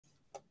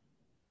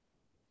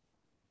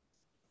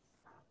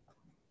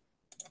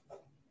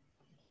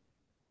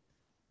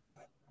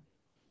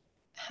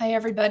Hi,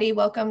 everybody.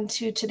 Welcome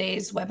to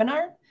today's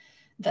webinar,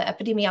 The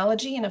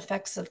Epidemiology and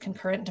Effects of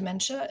Concurrent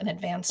Dementia and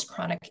Advanced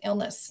Chronic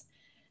Illness.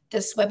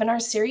 This webinar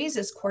series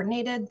is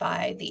coordinated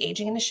by the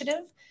Aging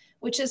Initiative,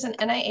 which is an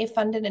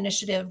NIA-funded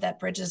initiative that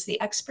bridges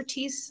the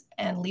expertise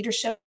and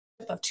leadership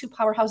of two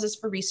powerhouses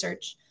for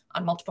research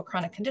on multiple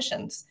chronic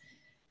conditions,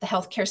 the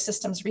Healthcare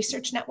Systems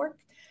Research Network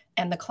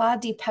and the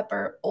Claude D.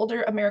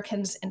 Older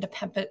Americans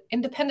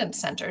Independent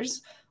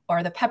Centers,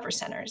 or the Pepper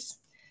Centers.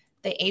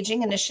 The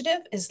Aging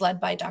Initiative is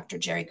led by Dr.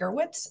 Jerry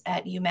Gerwitz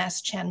at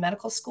UMass Chan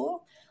Medical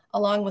School,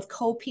 along with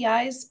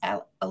co-PIs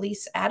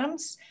Elise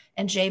Adams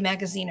and Jay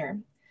Magaziner.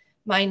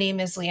 My name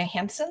is Leah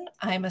Hanson.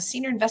 I'm a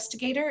senior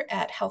investigator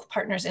at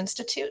HealthPartners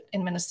Institute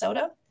in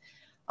Minnesota.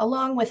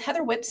 Along with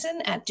Heather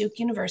Whitson at Duke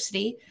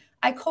University,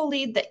 I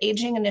co-lead the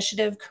Aging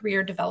Initiative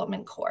Career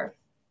Development Corps.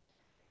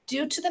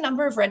 Due to the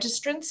number of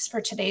registrants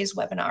for today's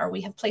webinar, we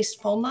have placed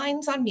phone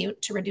lines on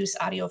mute to reduce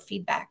audio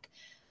feedback.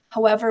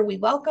 However, we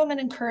welcome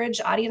and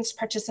encourage audience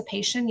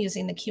participation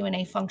using the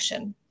Q&A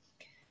function.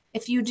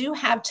 If you do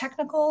have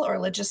technical or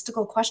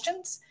logistical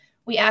questions,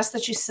 we ask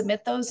that you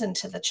submit those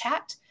into the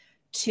chat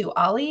to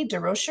Ali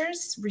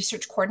DeRochers,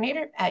 Research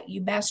Coordinator at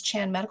UMass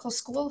Chan Medical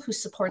School, who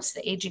supports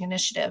the Aging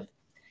Initiative.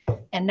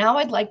 And now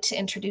I'd like to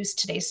introduce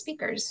today's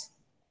speakers.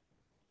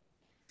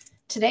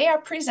 Today,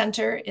 our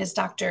presenter is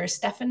Dr.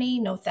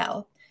 Stephanie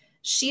Nothelle.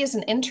 She is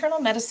an internal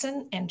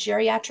medicine and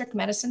geriatric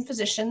medicine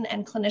physician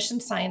and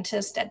clinician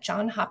scientist at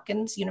Johns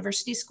Hopkins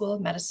University School of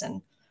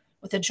Medicine,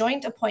 with a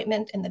joint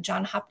appointment in the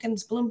Johns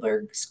Hopkins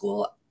Bloomberg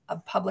School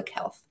of Public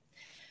Health.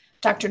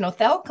 Dr.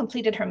 Nothelle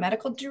completed her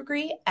medical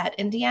degree at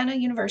Indiana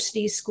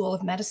University School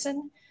of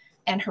Medicine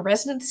and her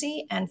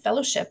residency and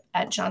fellowship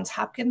at Johns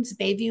Hopkins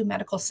Bayview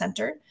Medical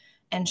Center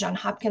and Johns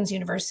Hopkins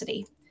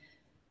University.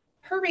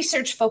 Her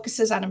research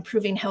focuses on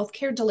improving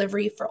healthcare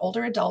delivery for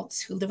older adults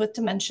who live with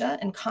dementia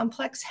and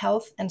complex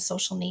health and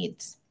social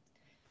needs.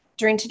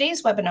 During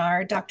today's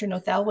webinar, Dr.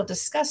 Nothelle will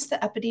discuss the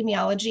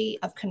epidemiology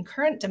of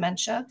concurrent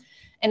dementia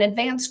and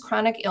advanced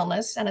chronic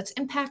illness and its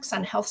impacts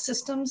on health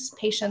systems,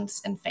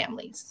 patients, and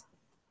families.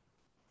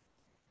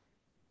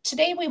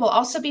 Today, we will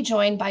also be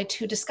joined by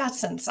two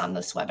discussants on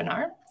this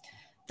webinar.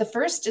 The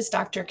first is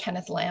Dr.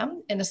 Kenneth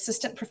Lamb, an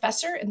assistant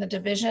professor in the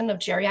Division of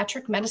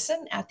Geriatric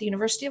Medicine at the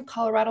University of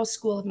Colorado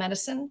School of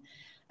Medicine,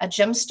 a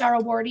GEMSTAR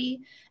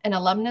awardee, and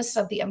alumnus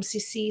of the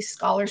MCC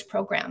Scholars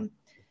Program.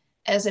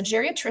 As a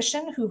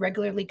geriatrician who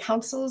regularly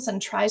counsels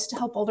and tries to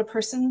help older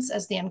persons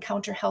as they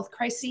encounter health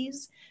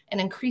crises and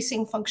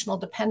increasing functional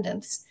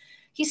dependence,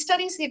 he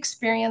studies the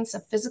experience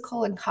of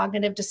physical and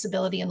cognitive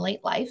disability in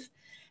late life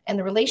and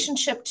the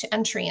relationship to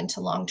entry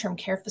into long-term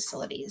care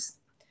facilities.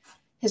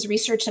 His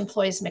research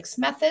employs mixed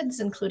methods,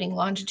 including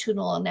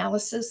longitudinal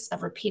analysis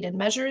of repeated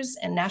measures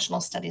and national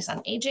studies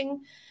on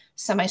aging,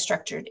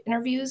 semi-structured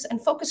interviews,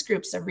 and focus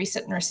groups of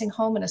recent nursing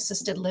home and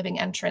assisted living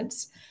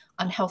entrants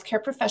on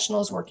healthcare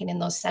professionals working in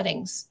those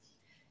settings.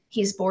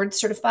 He's board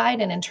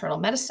certified in internal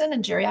medicine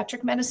and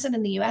geriatric medicine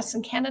in the US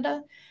and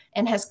Canada,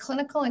 and has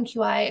clinical and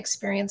QI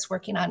experience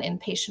working on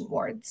inpatient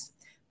wards,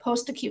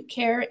 post-acute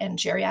care, and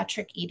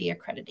geriatric ED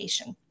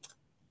accreditation.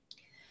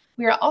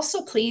 We are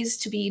also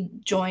pleased to be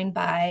joined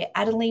by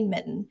Edeline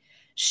Mitton.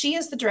 She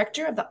is the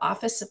director of the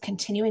Office of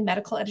Continuing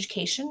Medical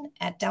Education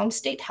at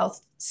Downstate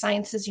Health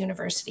Sciences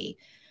University,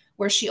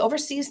 where she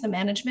oversees the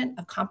management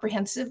of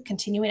comprehensive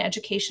continuing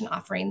education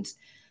offerings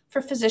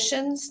for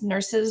physicians,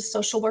 nurses,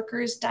 social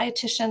workers,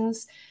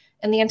 dietitians,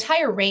 and the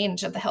entire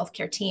range of the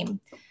healthcare team.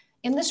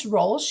 In this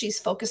role, she's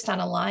focused on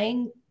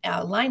aligning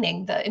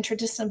the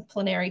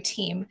interdisciplinary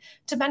team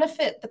to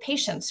benefit the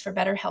patients for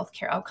better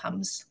healthcare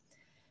outcomes.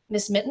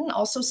 Ms. Mitton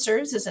also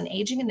serves as an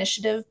Aging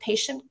Initiative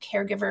Patient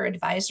Caregiver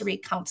Advisory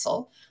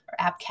Council,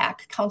 or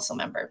APCAC, council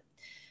member.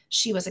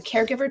 She was a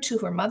caregiver to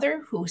her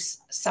mother, who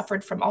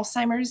suffered from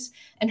Alzheimer's,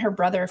 and her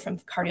brother from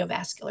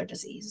cardiovascular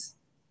disease.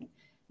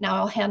 Now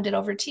I'll hand it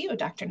over to you,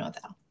 Dr.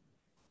 Nothelle.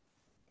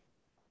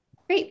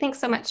 Great, thanks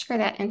so much for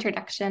that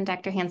introduction,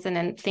 Dr. Hanson,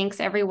 and thanks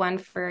everyone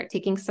for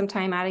taking some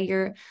time out of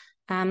your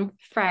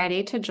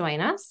Friday to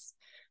join us.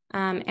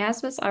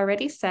 As was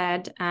already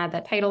said,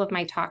 the title of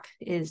my talk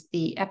is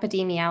The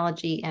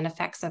Epidemiology and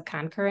Effects of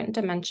Concurrent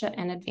Dementia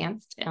and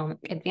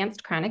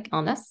Advanced Chronic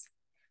Illness.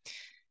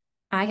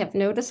 I have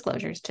no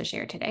disclosures to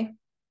share today.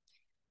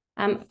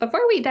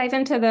 Before we dive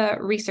into the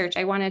research,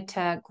 I wanted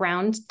to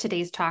ground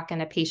today's talk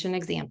in a patient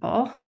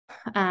example.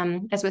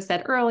 As was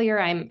said earlier,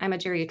 I'm a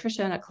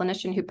geriatrician, a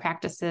clinician who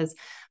practices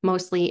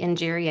mostly in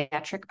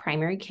geriatric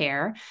primary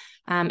care.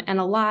 And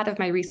a lot of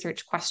my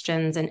research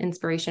questions and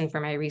inspiration for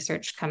my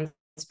research comes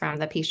from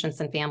the patients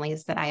and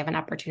families that I have an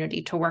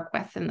opportunity to work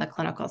with in the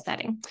clinical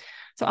setting.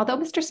 So although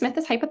Mr. Smith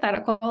is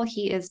hypothetical,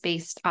 he is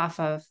based off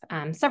of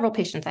several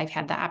patients I've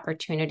had the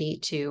opportunity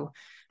to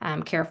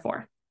care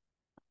for.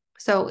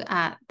 So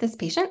this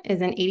patient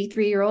is an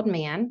 83-year-old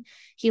man.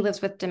 He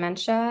lives with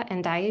dementia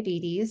and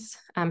diabetes,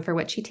 for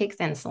which he takes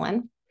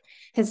insulin.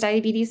 His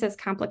diabetes is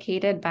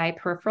complicated by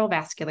peripheral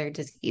vascular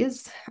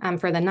disease.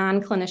 For the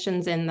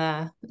non-clinicians in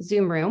the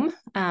Zoom room,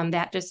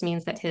 that just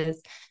means that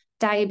his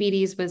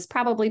Diabetes was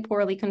probably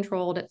poorly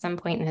controlled at some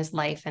point in his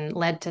life and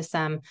led to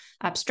some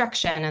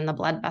obstruction in the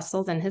blood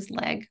vessels in his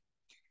leg.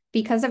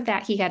 Because of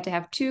that, he had to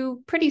have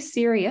two pretty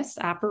serious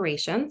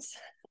operations.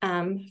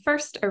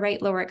 First, a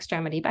right lower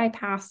extremity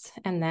bypass,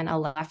 and then a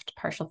left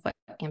partial foot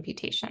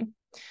amputation.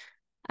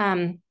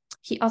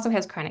 He also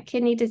has chronic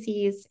kidney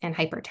disease and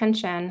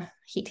hypertension.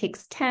 He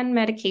takes 10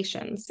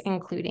 medications,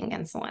 including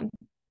insulin.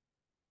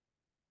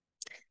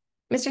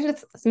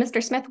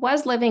 Mr. Smith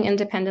was living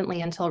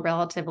independently until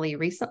relatively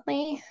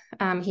recently.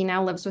 He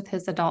now lives with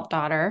his adult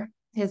daughter.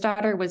 His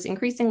daughter was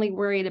increasingly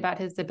worried about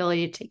his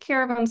ability to take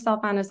care of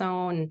himself on his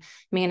own and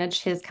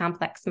manage his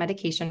complex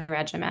medication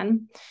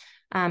regimen.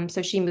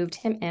 So she moved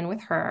him in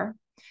with her.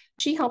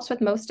 She helps with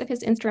most of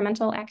his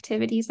instrumental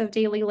activities of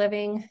daily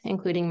living,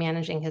 including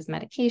managing his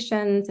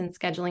medications and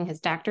scheduling his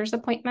doctor's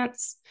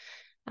appointments.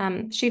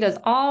 She does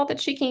all that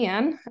she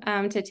can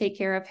to take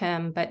care of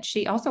him, but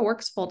she also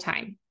works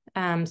full-time.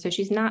 So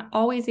she's not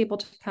always able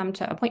to come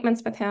to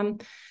appointments with him,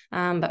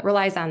 but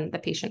relies on the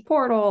patient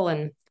portal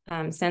and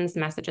sends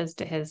messages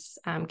to his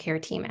care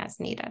team as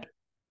needed.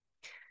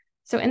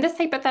 So in this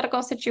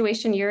hypothetical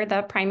situation, you're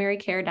the primary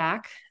care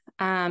doc,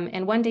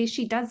 and one day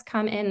she does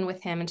come in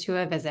with him to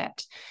a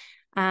visit,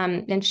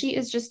 and she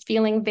is just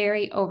feeling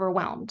very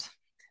overwhelmed.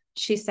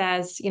 She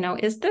says,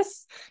 is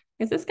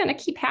this going to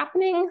keep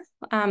happening?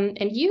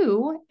 And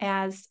you,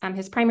 as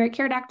his primary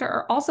care doctor,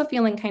 are also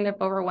feeling kind of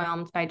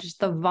overwhelmed by just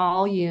the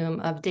volume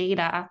of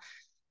data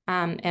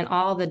and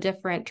all the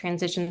different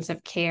transitions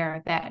of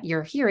care that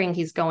you're hearing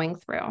he's going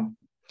through.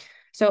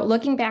 So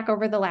looking back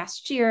over the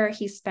last year,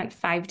 he spent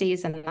 5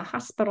 days in the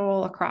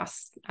hospital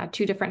across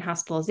 2 different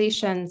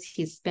hospitalizations.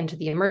 He's been to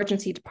the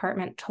emergency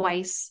department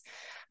twice.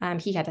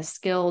 He had a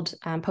skilled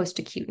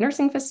post-acute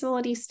nursing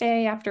facility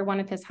stay after one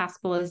of his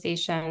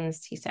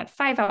hospitalizations. He's had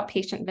 5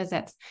 outpatient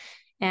visits.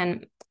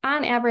 And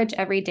on average,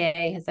 every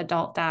day, his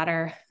adult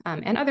daughter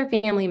and other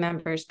family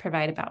members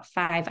provide about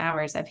 5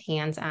 hours of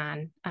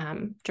hands-on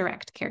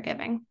direct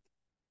caregiving.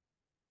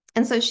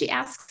 And so she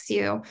asks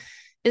you,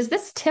 is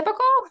this typical?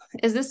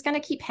 Is this going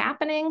to keep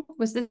happening?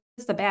 Was this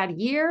a bad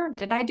year?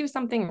 Did I do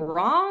something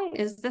wrong?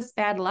 Is this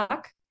bad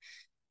luck?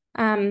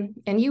 And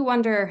you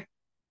wonder,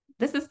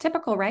 this is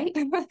typical, right?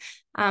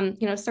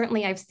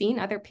 Certainly I've seen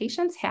other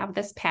patients have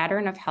this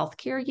pattern of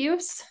healthcare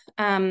use,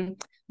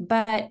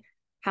 but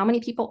how many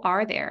people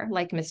are there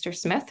like Mr.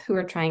 Smith who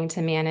are trying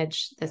to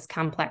manage this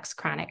complex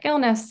chronic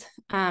illness,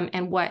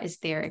 and what is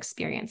their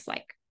experience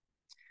like?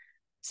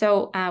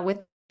 So with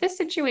this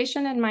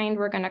situation in mind,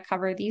 we're going to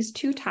cover these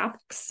 2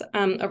 topics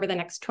over the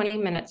next 20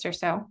 minutes or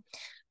so.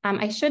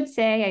 I should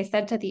say, I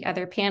said to the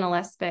other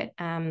panelists, but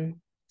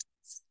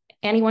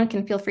anyone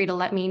can feel free to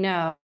let me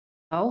know.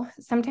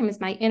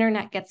 Sometimes my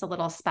internet gets a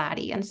little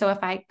spotty. And so if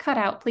I cut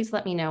out, please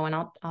let me know and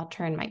I'll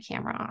turn my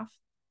camera off.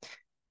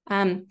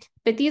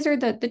 But these are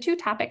the 2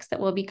 topics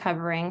that we'll be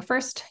covering.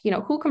 First,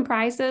 who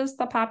comprises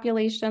the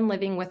population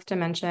living with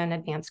dementia and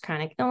advanced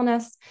chronic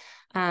illness?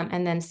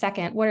 And then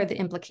second, what are the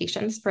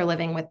implications for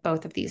living with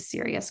both of these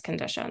serious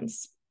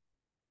conditions?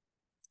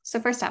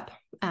 So first up,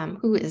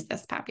 who is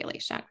this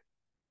population?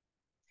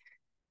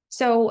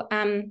 So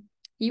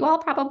you all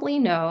probably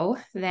know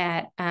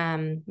that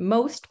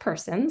most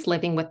persons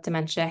living with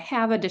dementia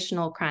have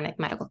additional chronic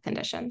medical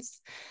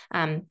conditions.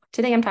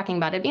 Today, I'm talking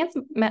about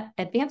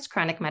advanced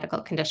chronic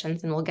medical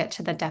conditions, and we'll get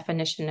to the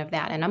definition of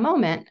that in a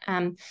moment.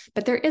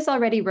 But there is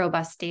already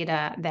robust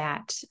data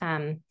that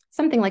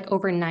something like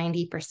over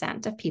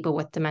 90% of people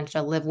with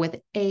dementia live with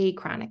a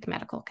chronic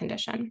medical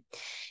condition.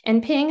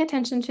 And paying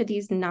attention to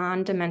these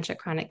non-dementia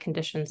chronic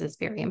conditions is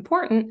very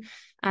important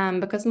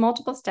because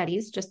multiple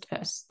studies, just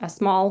a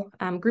small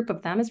group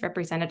of them is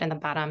represented in the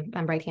bottom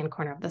right-hand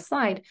corner of the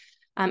slide,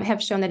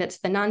 have shown that it's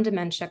the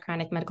non-dementia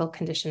chronic medical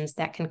conditions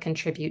that can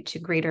contribute to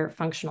greater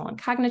functional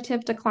and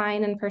cognitive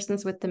decline in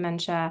persons with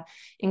dementia,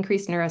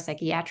 increased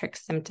neuropsychiatric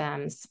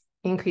symptoms,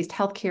 increased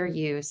healthcare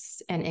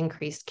use, and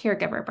increased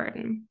caregiver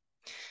burden.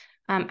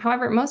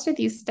 However, most of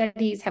these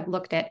studies have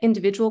looked at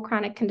individual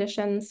chronic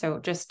conditions, so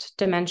just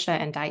dementia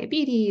and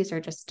diabetes,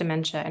 or just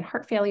dementia and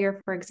heart failure,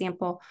 for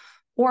example,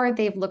 or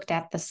they've looked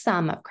at the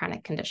sum of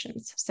chronic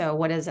conditions. So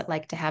what is it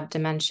like to have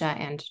dementia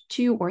and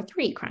 2 or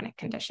 3 chronic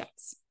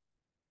conditions?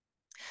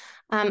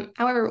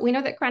 However, we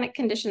know that chronic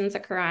conditions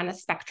occur on a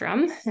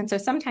spectrum. And so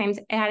sometimes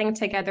adding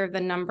together the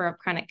number of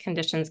chronic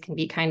conditions can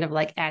be kind of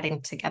like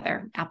adding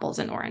together apples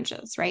and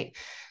oranges, right?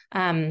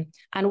 On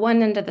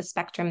one end of the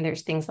spectrum,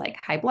 there's things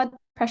like high blood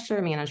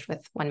pressure managed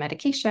with one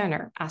medication,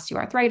 or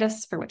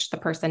osteoarthritis, for which the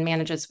person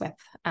manages with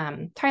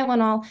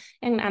Tylenol.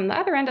 And on the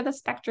other end of the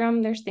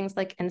spectrum, there's things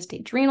like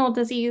end-stage renal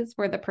disease,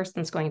 where the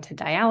person's going to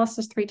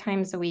dialysis 3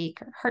 times a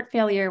week, or heart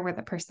failure, where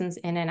the person's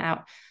in and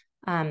out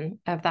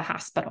of the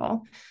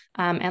hospital,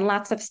 and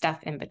lots of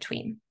stuff in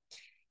between.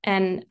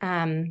 And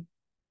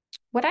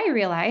what I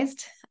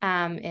realized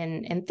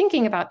in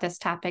thinking about this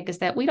topic is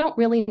that we don't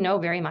really know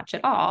very much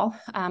at all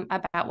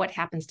about what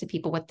happens to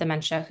people with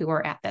dementia who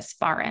are at this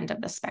far end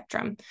of the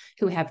spectrum,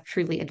 who have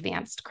truly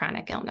advanced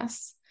chronic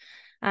illness.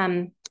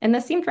 And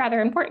this seemed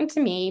rather important to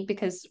me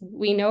because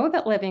we know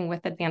that living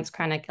with advanced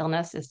chronic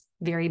illness is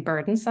very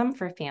burdensome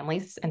for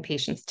families and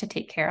patients to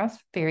take care of,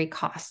 very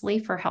costly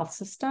for health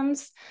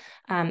systems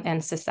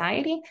and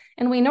society.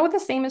 And we know the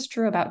same is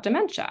true about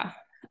dementia.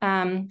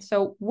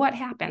 So what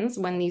happens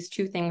when these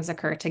two things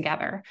occur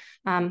together?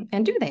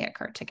 And do they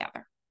occur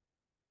together?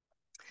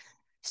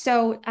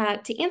 So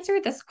to answer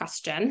this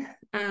question,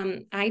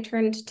 I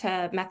turned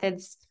to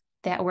methods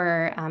that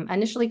were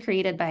initially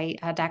created by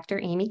Dr.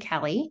 Amy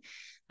Kelly.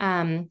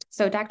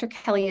 So Dr.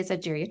 Kelly is a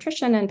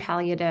geriatrician and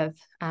palliative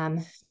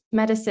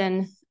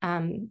medicine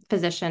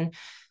physician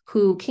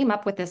who came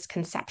up with this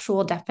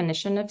conceptual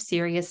definition of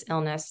serious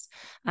illness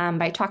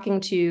by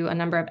talking to a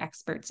number of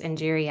experts in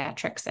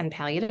geriatrics and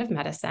palliative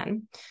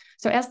medicine.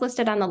 So as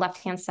listed on the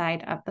left-hand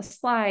side of the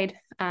slide,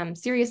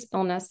 serious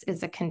illness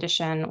is a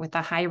condition with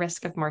a high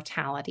risk of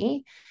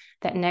mortality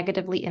that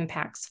negatively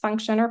impacts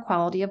function or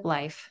quality of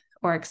life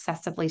or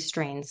excessively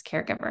strains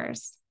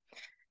caregivers.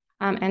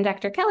 And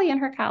Dr. Kelly and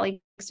her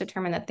colleagues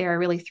determined that there are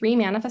really three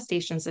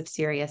manifestations of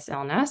serious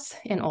illness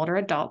in older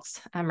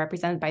adults,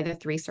 represented by the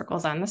three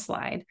circles on the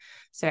slide.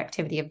 So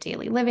activity of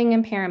daily living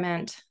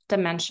impairment,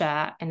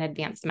 dementia, and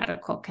advanced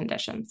medical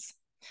conditions.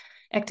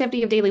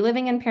 Activity of daily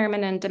living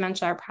impairment and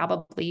dementia are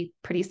probably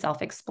pretty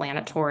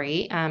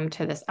self-explanatory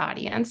to this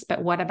audience,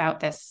 but what about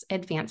this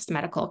advanced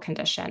medical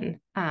condition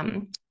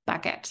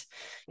bucket?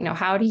 You know,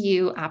 how do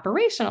you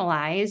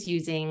operationalize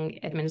using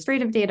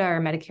administrative data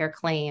or Medicare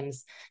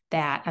claims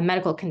that a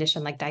medical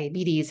condition like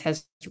diabetes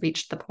has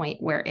reached the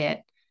point where it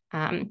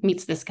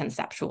meets this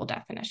conceptual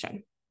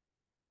definition?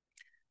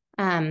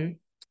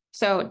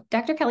 So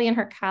Dr. Kelly and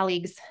her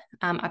colleagues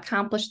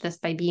accomplished this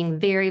by being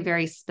very,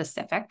 very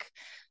specific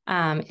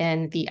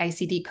in the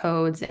ICD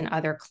codes and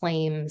other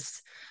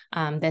claims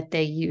that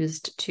they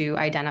used to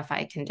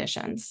identify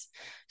conditions.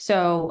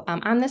 So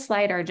on this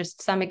slide are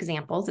just some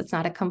examples. It's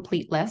not a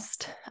complete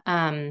list,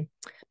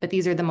 but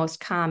these are the most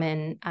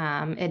common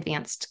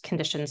advanced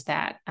conditions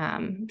that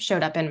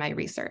showed up in my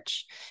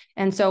research.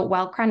 And so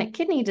while chronic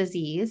kidney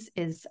disease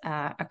is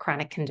a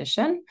chronic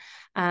condition,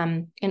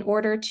 in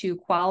order to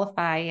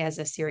qualify as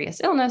a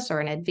serious illness or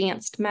an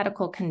advanced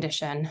medical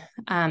condition,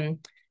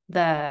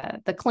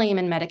 the claim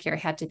in Medicare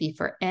had to be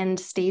for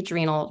end-stage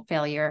renal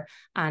failure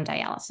on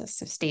dialysis,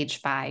 so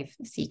stage 5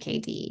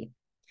 CKD.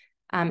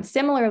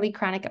 Similarly,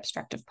 chronic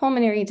obstructive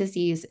pulmonary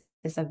disease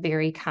is a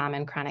very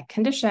common chronic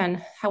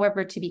condition.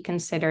 However, to be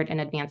considered an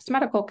advanced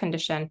medical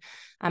condition,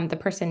 the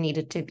person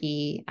needed to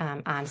be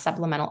on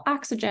supplemental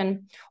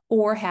oxygen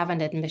or have an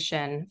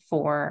admission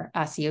for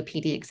a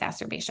COPD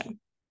exacerbation.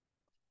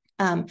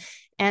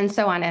 And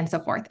so on and so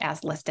forth,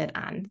 as listed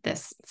on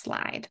this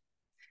slide.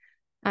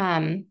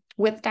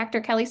 With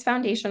Dr. Kelly's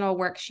foundational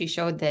work, she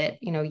showed that,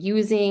 you know,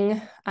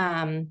 using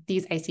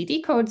these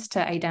ICD codes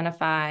to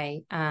identify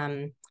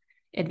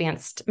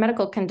advanced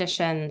medical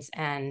conditions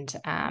and,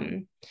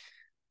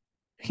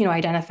 you know,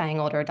 identifying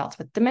older adults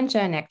with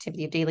dementia and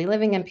activity of daily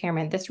living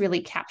impairment, this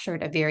really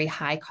captured a very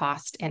high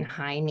cost and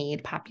high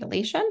need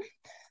population.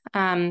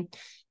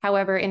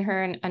 However, in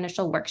her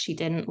initial work, she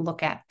didn't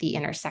look at the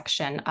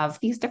intersection of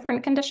these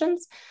different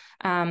conditions,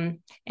 and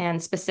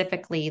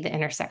specifically the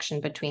intersection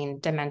between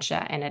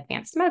dementia and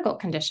advanced medical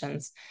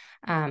conditions.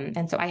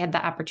 And so I had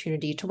the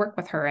opportunity to work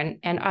with her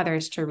and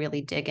others to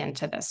really dig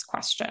into this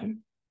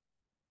question.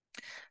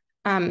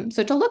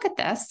 So to look at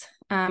this,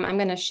 I'm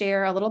going to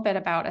share a little bit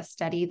about a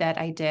study that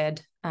I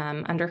did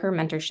under her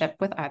mentorship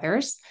with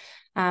others.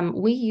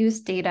 We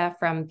used data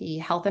from the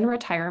Health and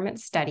Retirement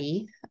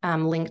Study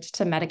linked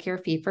to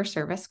Medicare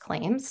fee-for-service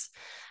claims.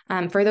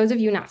 For those of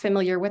you not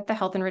familiar with the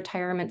Health and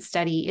Retirement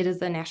Study, it is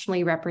the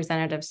nationally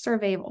representative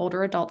survey of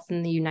older adults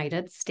in the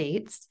United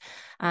States.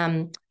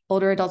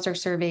 Older adults are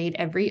surveyed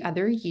every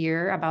other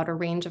year about a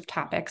range of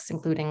topics,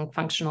 including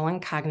functional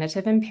and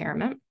cognitive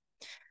impairment.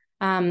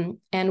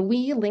 And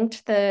we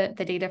linked the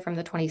data from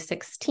the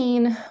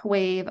 2016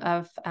 wave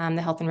of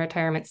the Health and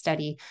Retirement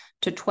Study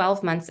to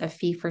 12 months of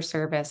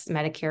fee-for-service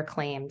Medicare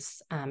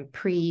claims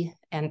pre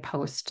and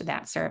post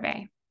that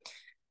survey.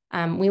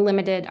 We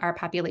limited our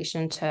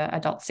population to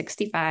adults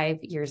 65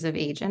 years of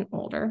age and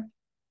older.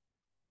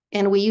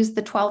 And we used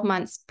the 12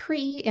 months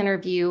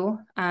pre-interview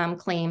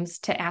claims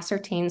to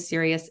ascertain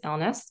serious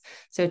illness,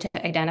 so to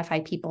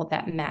identify people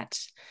that met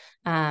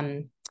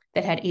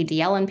that had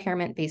ADL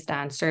impairment based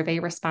on survey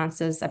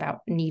responses about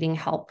needing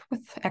help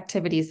with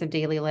activities of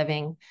daily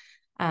living.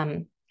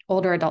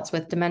 Older adults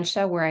with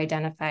dementia were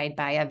identified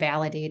by a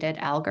validated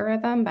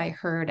algorithm by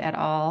Hurd et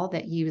al.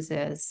 That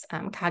uses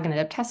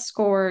cognitive test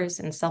scores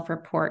and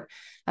self-report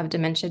of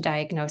dementia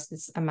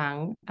diagnosis,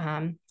 among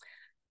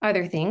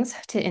other things,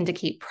 to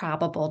indicate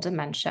probable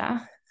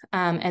dementia.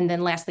 And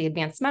then lastly,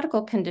 advanced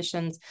medical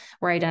conditions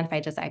were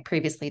identified, as I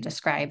previously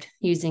described,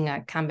 using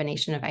a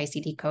combination of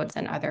ICD codes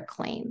and other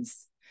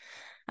claims.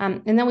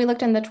 And then we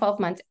looked in the 12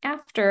 months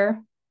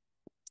after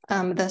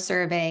the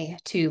survey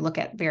to look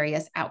at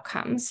various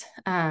outcomes.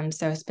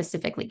 So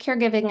specifically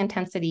caregiving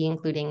intensity,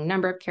 including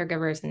number of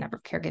caregivers and number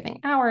of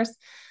caregiving hours,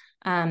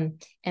 and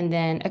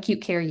then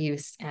acute care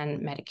use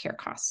and Medicare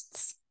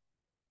costs.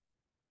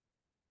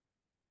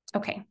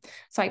 Okay,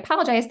 so I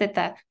apologize that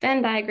the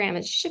Venn diagram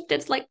is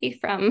shifted slightly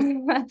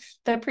from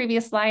the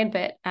previous slide,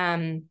 but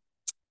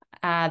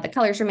the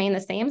colors remain the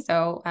same.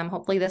 So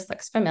hopefully this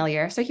looks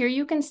familiar. So here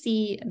you can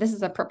see, this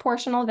is a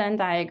proportional Venn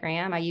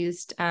diagram. I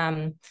used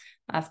a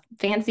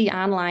fancy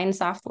online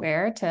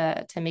software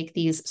to make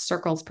these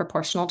circles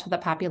proportional to the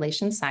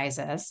population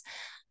sizes.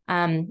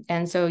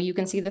 And so you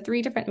can see the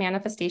 3 different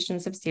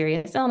manifestations of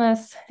serious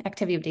illness,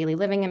 activity of daily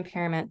living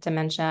impairment,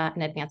 dementia,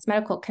 and advanced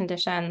medical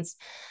conditions.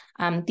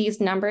 These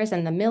numbers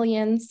in the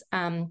millions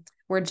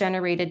were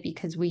generated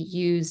because we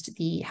used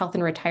the Health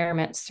and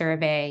Retirement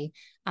Survey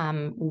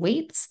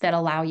weights that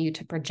allow you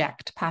to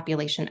project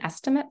population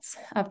estimates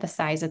of the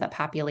size of the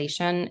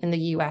population in the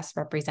US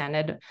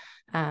represented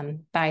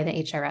by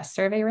the HRS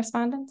survey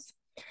respondents.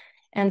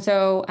 And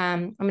so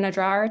I'm going to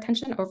draw our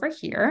attention over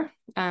here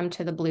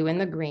to the blue and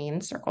the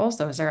green circles.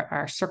 Those are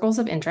our circles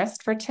of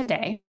interest for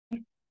today.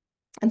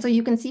 And so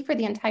you can see for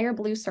the entire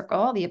blue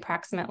circle, the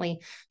approximately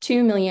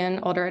 2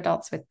 million older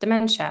adults with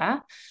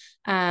dementia,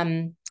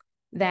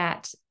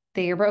 that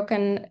they are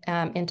broken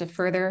into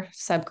further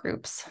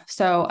subgroups.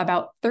 So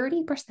about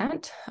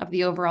 30% of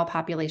the overall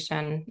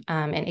population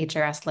in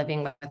HRS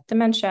living with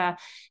dementia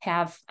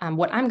have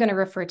what I'm going to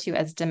refer to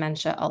as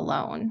dementia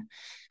alone.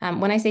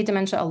 When I say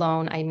dementia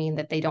alone, I mean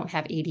that they don't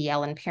have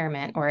ADL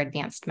impairment or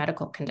advanced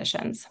medical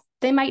conditions.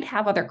 They might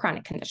have other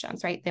chronic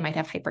conditions, right? They might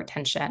have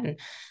hypertension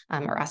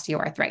or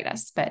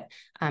osteoarthritis, but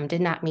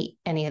did not meet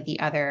any of the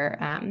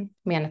other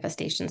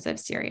manifestations of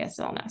serious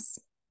illness.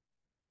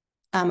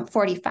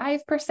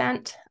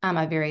 45%,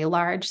 a very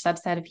large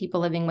subset of people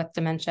living with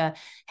dementia,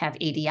 have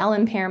ADL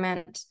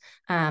impairment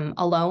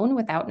alone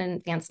without an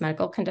advanced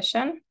medical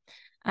condition.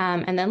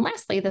 And then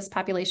lastly, this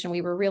population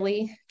we were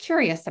really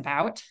curious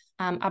about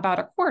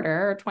a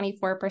quarter, or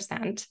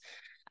 24%,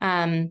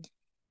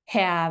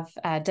 have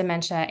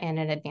dementia and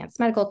an advanced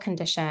medical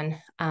condition,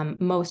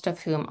 most of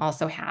whom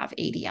also have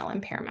ADL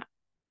impairment.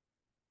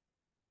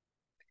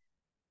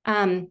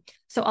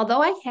 So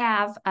although I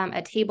have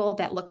a table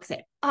that looks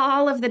at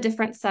all of the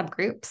different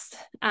subgroups,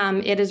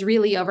 it is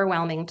really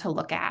overwhelming to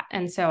look at.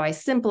 And so I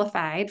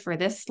simplified for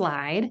this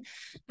slide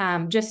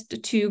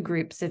just 2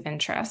 groups of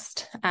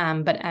interest,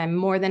 but I'm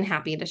more than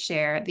happy to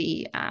share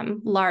the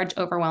large,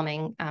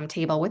 overwhelming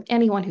table with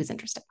anyone who's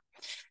interested.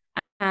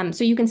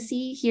 So you can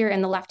see here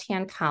in the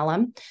left-hand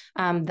column,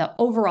 the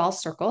overall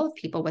circle of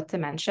people with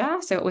dementia.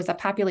 So it was a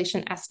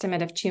population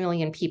estimate of 2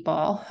 million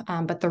people,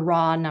 but the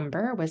raw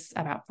number was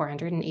about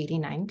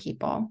 489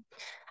 people.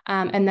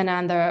 And then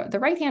on the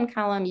right-hand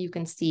column, you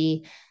can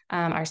see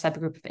our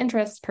subgroup of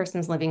interest,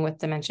 persons living with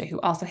dementia who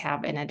also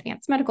have an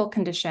advanced medical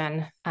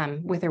condition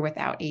with or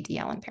without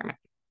ADL impairment.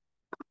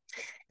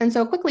 And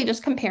so quickly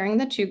just comparing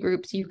the 2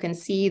 groups, you can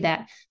see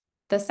that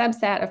the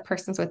subset of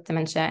persons with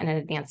dementia and an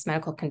advanced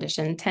medical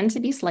condition tend to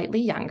be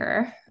slightly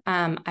younger.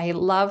 I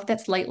love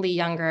that slightly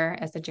younger,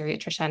 as a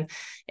geriatrician,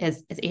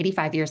 is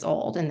 85 years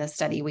old in this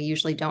study. We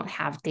usually don't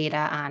have data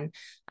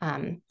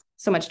on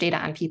so much data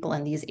on people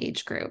in these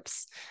age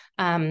groups.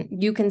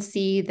 You can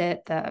see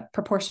that the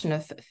proportion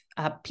of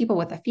people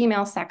with a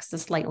female sex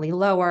is slightly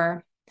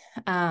lower.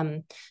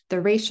 The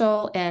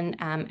racial and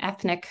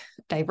ethnic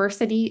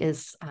diversity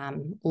is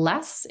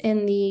less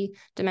in the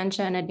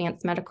dementia and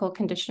advanced medical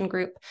condition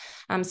group.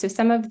 So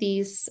some of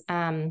these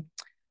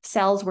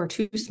cells were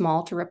too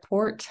small to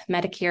report.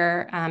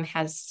 Medicare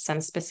has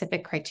some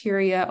specific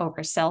criteria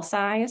over cell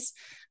size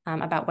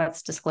about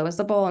what's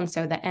disclosable. And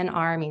so the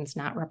NR means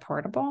not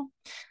reportable.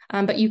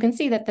 But you can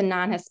see that the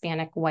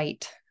non-Hispanic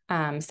white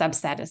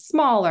subset is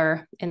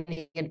smaller in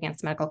the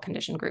advanced medical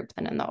condition group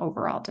than in the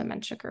overall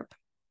dementia group.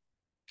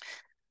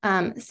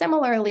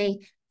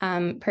 Similarly,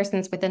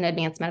 persons with an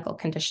advanced medical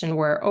condition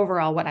were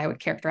overall what I would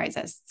characterize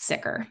as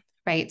sicker,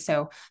 right?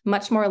 So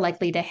much more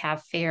likely to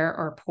have fair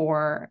or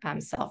poor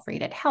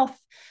self-rated health,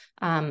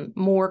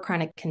 more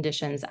chronic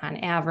conditions on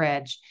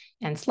average,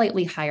 and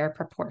slightly higher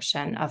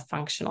proportion of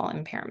functional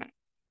impairment.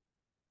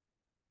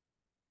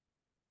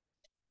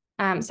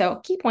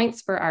 So key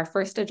points for our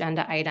first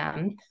agenda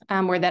item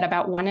were that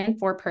about 1 in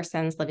 4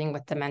 persons living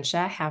with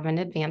dementia have an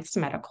advanced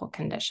medical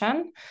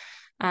condition.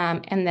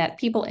 And that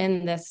people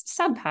in this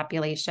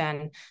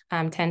subpopulation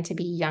tend to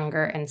be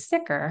younger and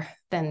sicker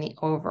than the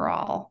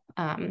overall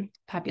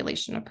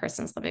population of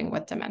persons living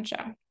with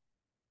dementia.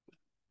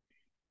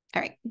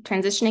 All right,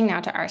 transitioning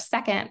now to our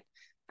second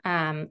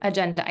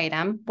agenda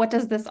item. What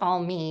does this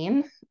all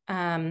mean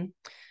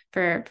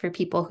for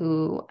people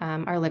who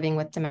are living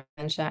with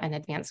dementia and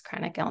advanced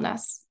chronic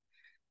illness?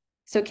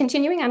 So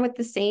continuing on with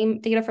the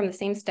same data from the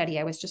same study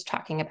I was just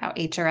talking about,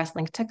 HRS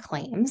linked to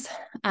claims,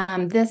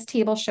 this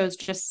table shows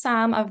just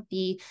some of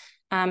the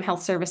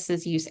health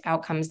services use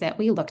outcomes that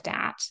we looked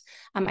at.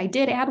 I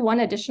did add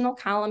one additional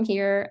column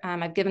here.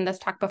 I've given this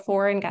talk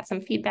before and got some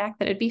feedback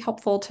that it'd be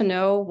helpful to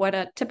know what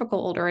a typical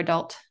older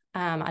adult,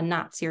 a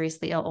not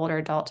seriously ill older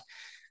adult,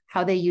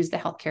 how they use the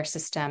healthcare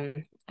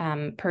system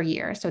per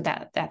year. So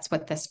that's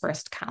what this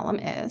first column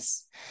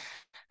is.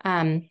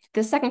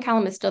 The second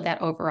column is still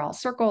that overall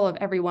circle of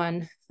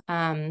everyone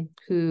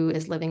who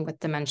is living with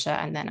dementia.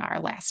 And then our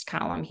last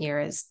column here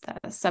is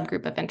the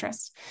subgroup of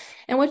interest.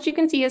 And what you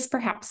can see is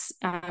perhaps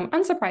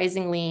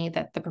unsurprisingly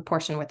that the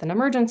proportion with an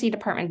emergency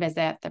department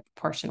visit, the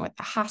proportion with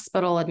the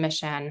hospital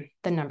admission,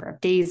 the number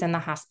of days in the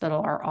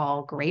hospital are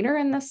all greater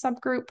in this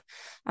subgroup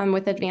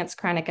with advanced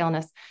chronic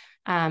illness.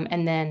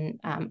 And then,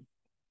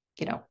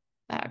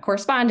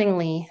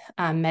 correspondingly,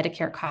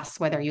 Medicare costs,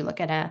 whether you look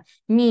at a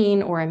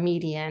mean or a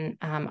median,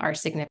 are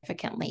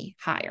significantly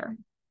higher.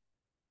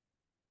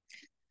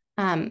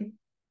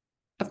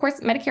 Of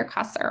course, Medicare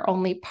costs are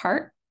only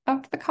part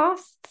of the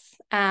costs.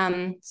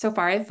 So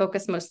far, I've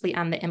focused mostly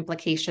on the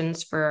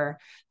implications for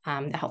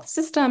the health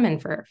system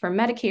and for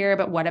Medicare,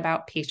 but what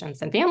about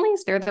patients and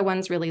families? They're the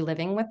ones really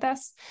living with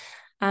this.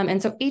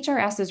 And so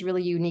HRS is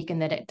really unique in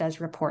that it does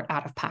report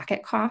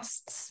out-of-pocket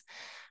costs.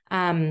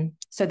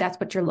 So that's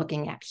what you're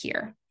looking at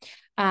here.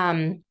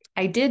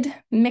 I did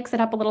mix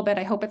it up a little bit.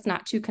 I hope it's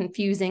not too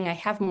confusing. I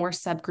have more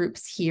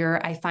subgroups here.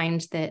 I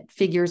find that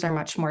figures are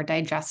much more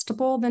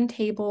digestible than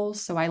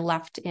tables. So I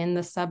left in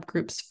the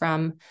subgroups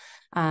from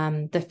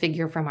the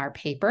figure from our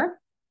paper.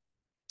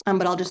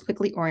 But I'll just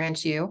quickly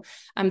orient you.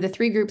 The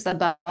three groups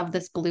above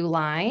this blue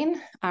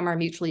line are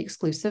mutually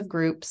exclusive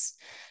groups.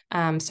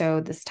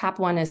 So this top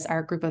one is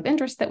our group of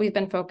interest that we've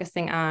been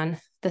focusing on.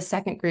 The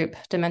second group,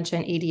 dementia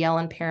and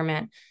ADL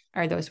impairment,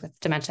 are those with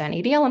dementia and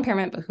ADL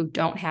impairment, but who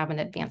don't have an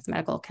advanced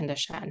medical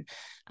condition.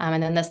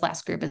 And then this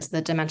last group is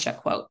the dementia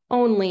quote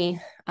only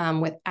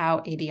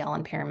without ADL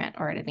impairment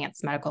or an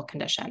advanced medical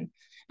condition.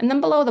 And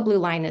then below the blue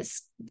line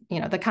is,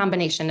 the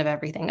combination of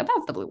everything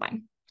above the blue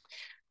line.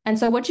 And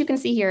so what you can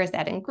see here is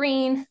that in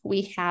green,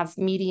 we have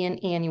median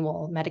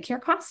annual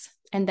Medicare costs.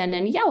 And then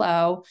in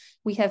yellow,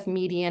 we have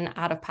median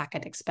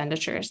out-of-pocket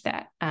expenditures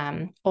that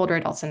older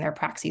adults and their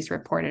proxies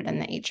reported in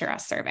the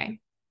HRS survey.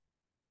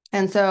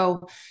 And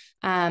so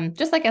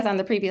just like as on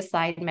the previous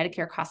slide,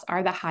 Medicare costs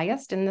are the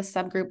highest in this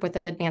subgroup with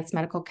advanced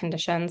medical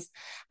conditions.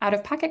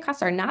 Out-of-pocket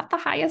costs are not the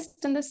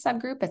highest in this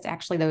subgroup. It's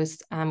actually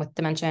those with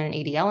dementia and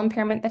ADL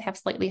impairment that have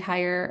slightly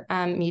higher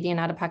median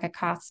out-of-pocket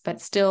costs, but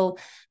still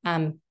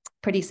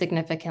pretty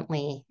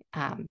significantly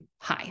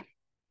high.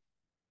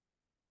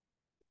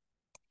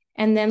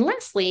 And then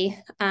lastly,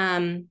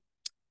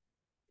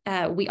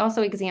 we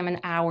also examine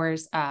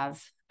hours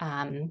of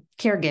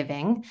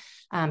caregiving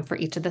for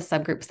each of the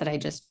subgroups that I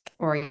just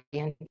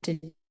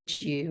oriented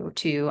you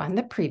to on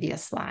the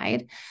previous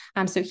slide.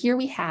 So here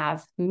we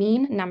have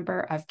mean number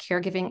of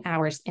caregiving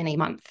hours in a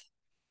month.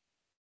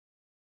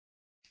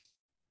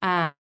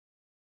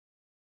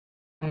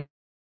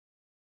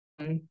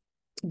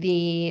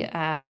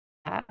 The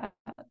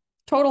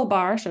total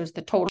bar shows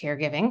the total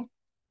caregiving.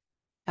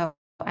 Oh,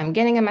 I'm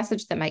getting a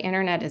message that my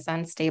internet is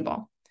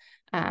unstable.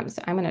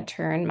 So I'm going to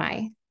turn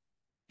my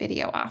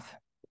video off.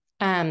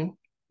 Ken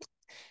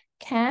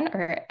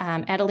or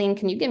Edeline,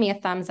 can you give me a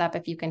thumbs up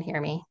if you can hear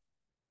me?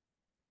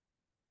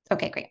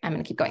 Okay, great. I'm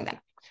going to keep going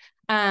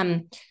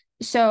then.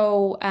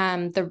 So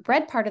the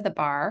red part of the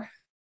bar,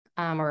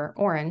 or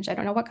orange, I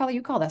don't know what color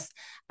you call this,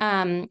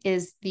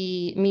 is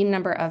the mean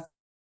number of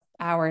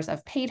hours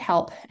of paid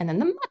help. And then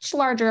the much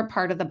larger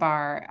part of the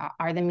bar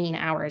are the mean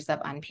hours of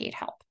unpaid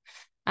help.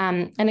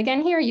 And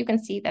again, here you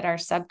can see that our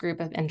subgroup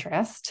of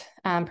interest,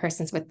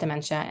 persons with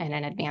dementia and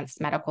an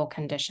advanced medical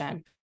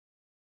condition,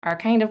 are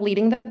kind of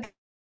leading the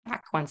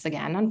pack once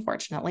again,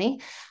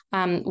 unfortunately,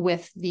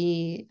 with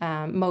the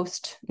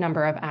most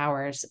number of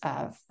hours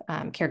of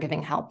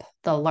caregiving help,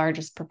 the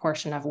largest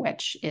proportion of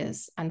which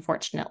is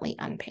unfortunately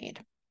unpaid.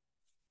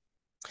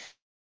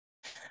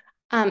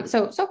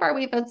 So far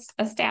we've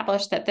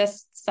established that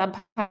this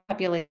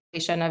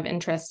subpopulation of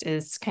interest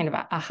is kind of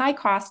a high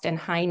cost and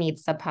high need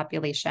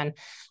subpopulation,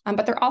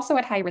 but they're also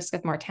at high risk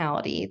of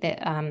mortality.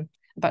 That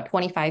about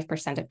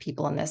 25% of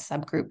people in this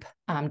subgroup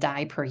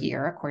die per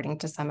year, according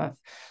to some of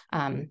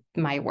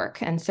my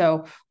work. And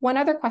so one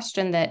other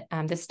question that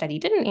this study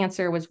didn't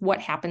answer was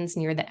what happens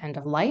near the end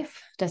of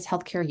life? Does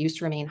healthcare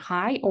use remain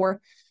high?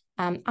 Or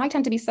I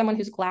tend to be someone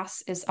whose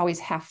glass is always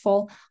half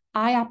full.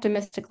 I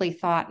optimistically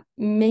thought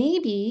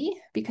maybe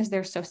because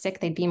they're so sick,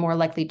 they'd be more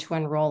likely to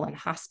enroll in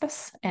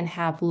hospice and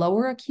have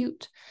lower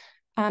acute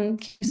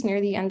use near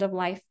the end of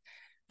life.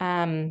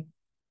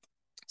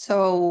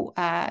 So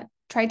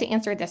tried to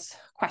answer this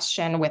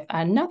question with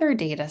another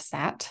data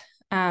set.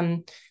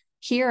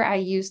 Here I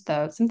used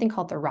something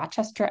called the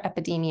Rochester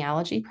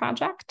Epidemiology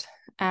Project.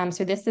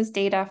 So this is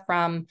data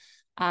from,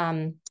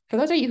 for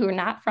those of you who are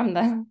not from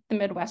the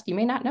Midwest, you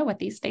may not know what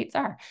these states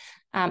are.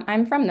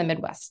 I'm from the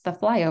Midwest, the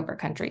flyover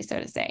country, so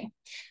to say.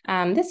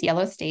 This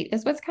yellow state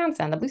is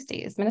Wisconsin. The blue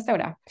state is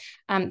Minnesota.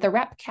 The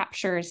rep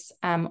captures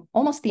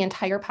almost the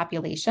entire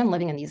population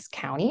living in these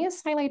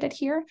counties highlighted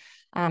here.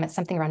 It's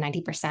something around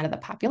 90% of the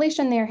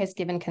population there has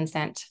given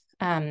consent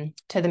to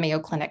the Mayo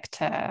Clinic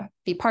to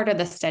be part of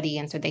the study,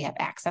 and so they have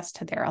access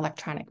to their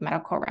electronic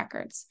medical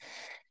records.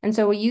 And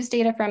so we use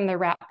data from the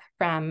rep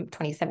from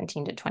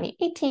 2017 to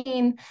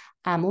 2018,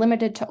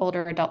 limited to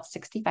older adults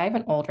 65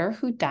 and older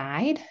who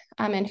died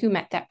and who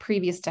met that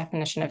previous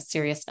definition of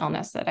serious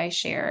illness that I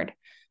shared,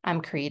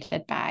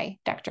 created by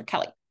Dr.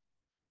 Kelly.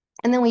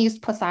 And then we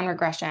used Poisson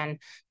regression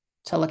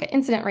to look at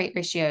incident rate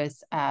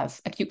ratios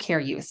of acute care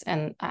use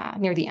and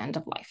near the end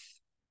of life.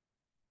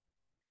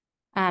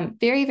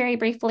 Very, very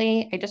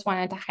briefly, I just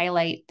wanted to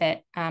highlight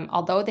that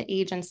although the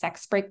age and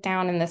sex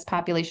breakdown in this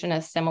population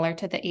is similar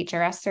to the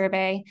HRS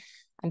survey,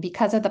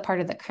 because of the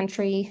part of the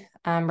country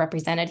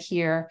represented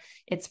here,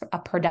 it's a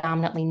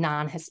predominantly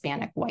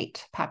non-Hispanic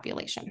white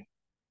population.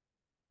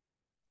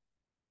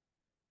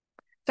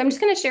 So I'm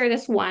just going to share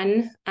this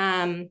one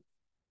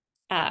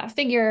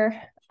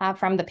figure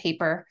from the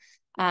paper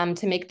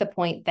to make the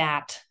point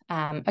that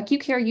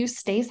acute care use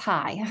stays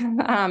high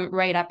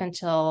right up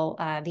until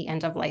the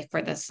end of life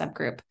for this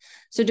subgroup.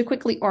 So to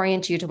quickly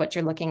orient you to what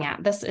you're looking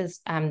at, this is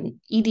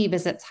ED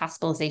visits,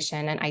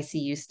 hospitalization, and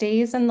ICU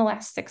stays in the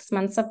last 6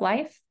 months of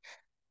life.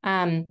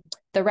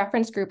 The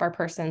reference group are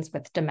persons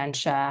with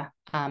dementia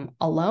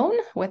alone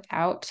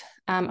without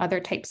other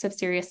types of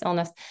serious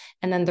illness.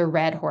 And then the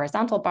red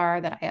horizontal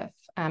bar that I have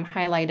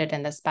highlighted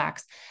in this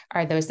box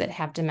are those that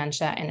have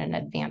dementia in an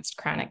advanced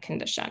chronic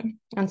condition.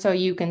 And so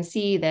you can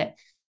see that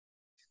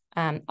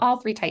all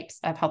three types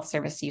of health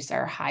service use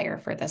are higher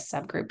for this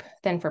subgroup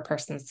than for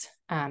persons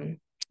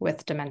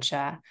with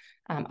dementia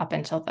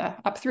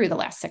up through the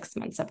last 6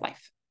 months of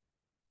life.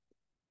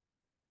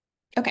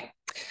 Okay,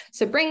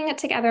 so bringing it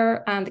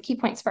together, the key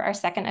points for our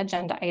second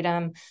agenda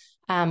item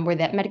were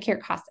that Medicare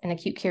costs and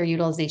acute care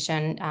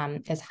utilization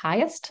is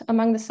highest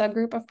among the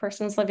subgroup of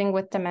persons living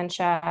with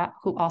dementia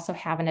who also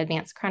have an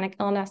advanced chronic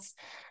illness,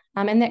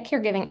 and that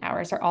caregiving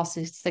hours are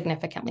also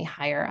significantly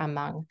higher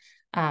among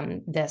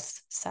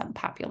this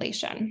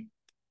subpopulation.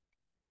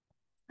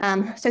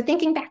 So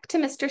thinking back to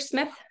Mr.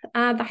 Smith,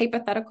 the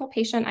hypothetical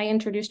patient I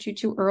introduced you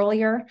to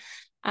earlier,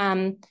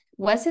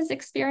 was his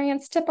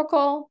experience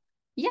typical?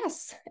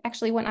 Yes,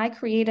 actually, when I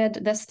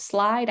created this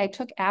slide, I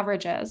took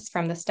averages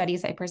from the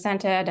studies I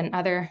presented and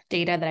other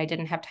data that I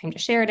didn't have time to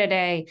share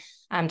today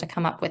to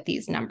come up with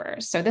these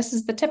numbers. So this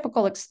is the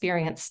typical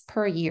experience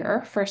per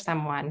year for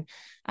someone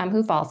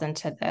who falls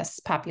into this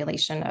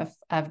population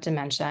of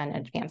dementia and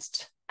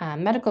advanced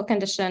medical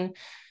condition.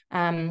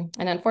 And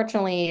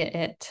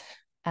unfortunately,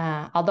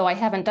 although I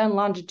haven't done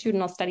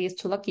longitudinal studies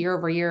to look year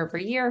over year over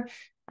year,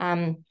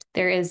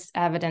 there is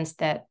evidence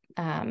that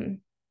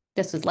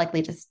this was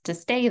likely to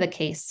stay the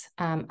case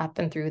up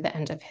and through the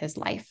end of his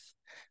life,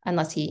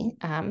 unless he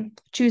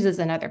chooses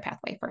another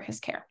pathway for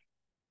his care.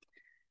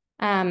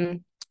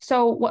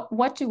 So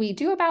what do we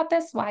do about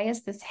this? Why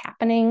is this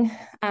happening?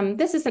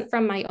 This isn't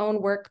from my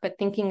own work, but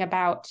thinking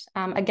about,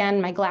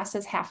 again, my glass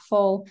is half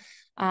full.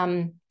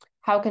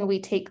 How can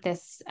we take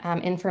this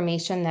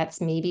information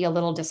that's maybe a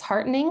little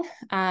disheartening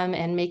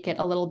and make it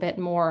a little bit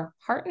more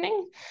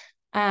heartening?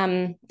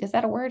 Is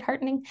that a word,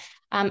 heartening?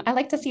 I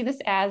like to see this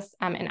as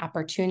an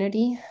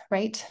opportunity,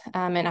 right?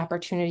 An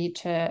opportunity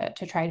to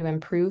try to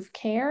improve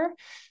care.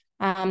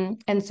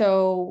 And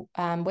so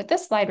what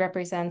this slide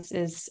represents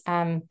is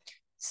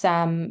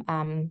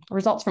some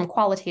results from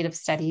qualitative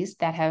studies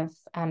that have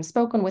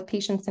spoken with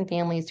patients and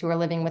families who are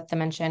living with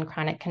dementia and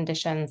chronic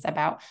conditions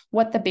about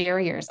what the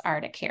barriers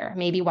are to care,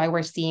 maybe why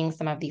we're seeing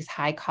some of these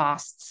high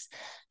costs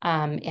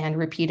and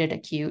repeated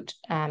acute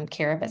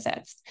care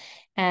visits.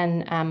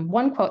 And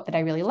one quote that I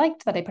really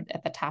liked that I put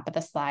at the top of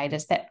the slide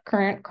is that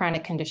current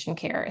chronic condition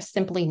care is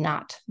simply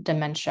not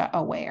dementia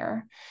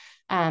aware.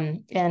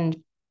 And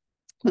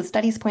the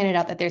studies pointed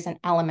out that there's an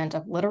element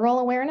of literal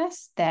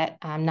awareness that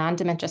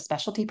non-dementia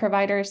specialty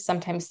providers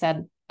sometimes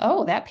said,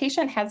 oh, that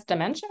patient has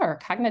dementia or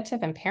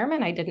cognitive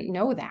impairment. I didn't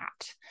know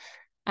that.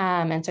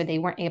 And so they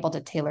weren't able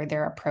to tailor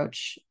their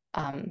approach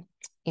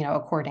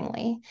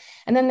accordingly.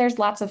 And then there's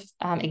lots of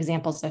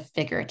examples of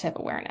figurative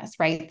awareness,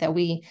 right? That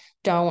we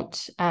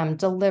don't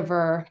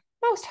deliver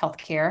most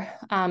healthcare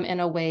in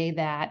a way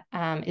that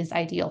is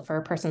ideal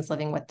for persons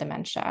living with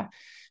dementia.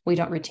 We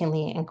don't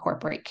routinely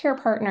incorporate care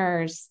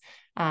partners.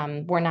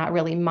 We're not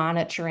really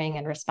monitoring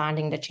and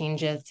responding to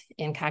changes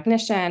in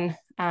cognition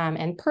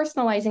and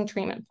personalizing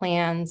treatment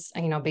plans,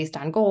 based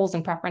on goals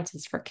and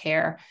preferences for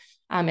care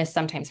is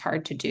sometimes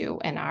hard to do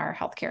in our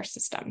healthcare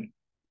system.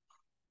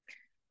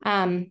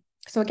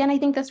 So again, I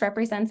think this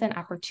represents an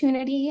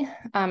opportunity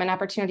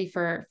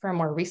for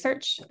more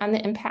research on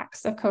the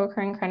impacts of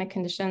co-occurring chronic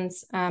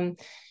conditions and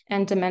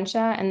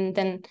dementia, and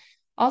then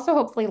also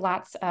hopefully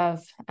lots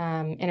of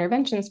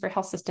interventions for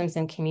health systems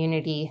and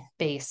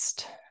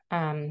community-based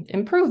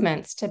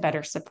improvements to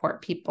better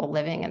support people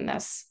living in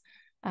this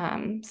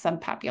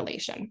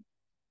subpopulation.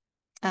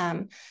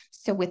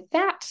 So with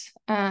that,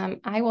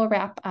 I will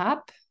wrap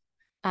up.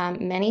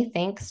 Many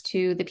thanks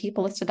to the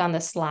people listed on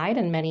this slide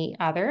and many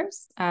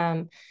others,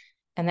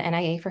 and the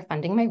NIA for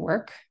funding my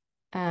work.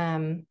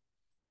 I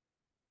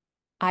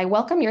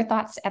welcome your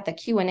thoughts at the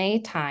Q&A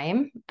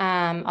time,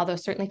 although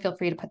certainly feel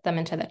free to put them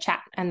into the chat.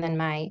 And then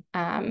my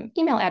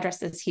email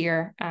address is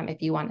here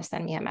if you want to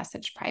send me a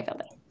message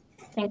privately.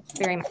 Thanks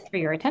very much for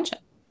your attention.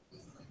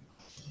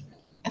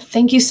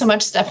 Thank you so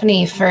much,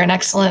 Stephanie, for an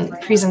excellent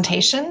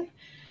presentation.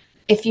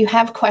 If you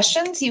have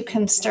questions, you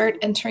can start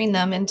entering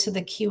them into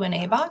the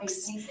Q&A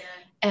box.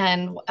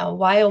 And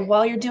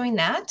while you're doing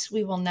that,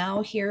 we will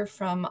now hear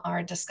from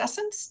our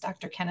discussants,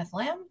 Dr. Kenneth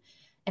Lamb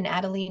and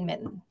Edeline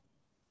Mitton.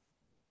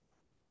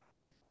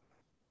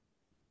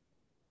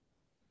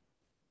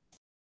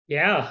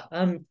 Yeah,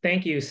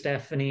 thank you,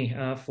 Stephanie,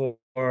 for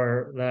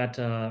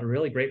that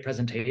really great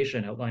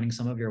presentation outlining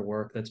some of your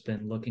work that's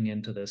been looking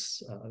into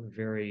this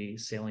very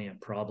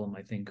salient problem,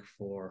 I think,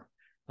 for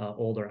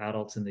older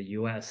adults in the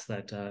US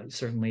that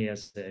certainly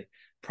as a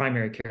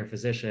primary care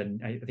physician,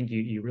 I think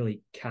you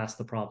really cast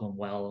the problem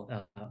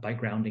well by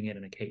grounding it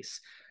in a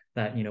case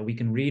that, we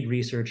can read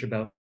research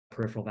about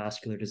peripheral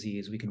vascular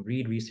disease, we can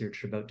read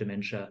research about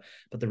dementia,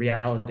 but the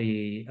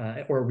reality,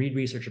 or read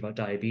research about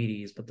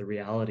diabetes, but the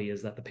reality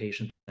is that the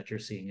patient that you're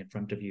seeing in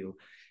front of you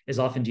is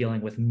often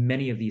dealing with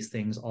many of these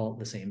things all at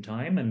the same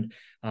time. And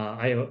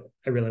I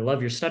really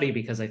love your study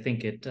because I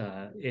think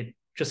it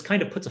just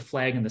kind of puts a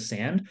flag in the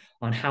sand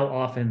on how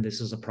often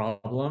this is a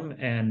problem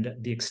and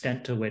the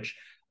extent to which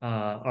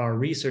our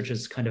research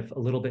is kind of a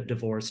little bit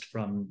divorced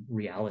from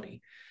reality.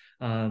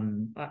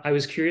 I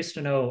was curious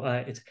to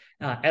know,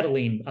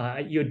 Edeline,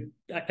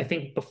 I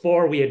think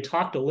before we had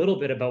talked a little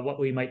bit about what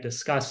we might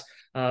discuss,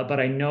 but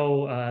I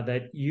know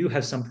that you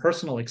have some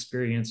personal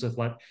experience with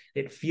what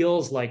it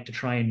feels like to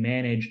try and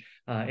manage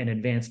an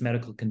advanced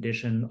medical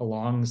condition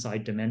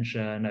alongside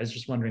dementia. And I was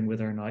just wondering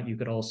whether or not you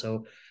could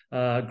also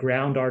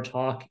ground our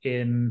talk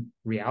in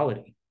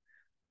reality.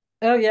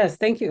 Oh, yes.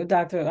 Thank you,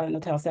 Dr.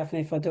 Nothelle,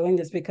 Stephanie, for doing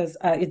this, because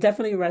it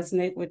definitely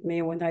resonates with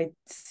me when I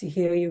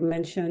hear you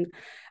mention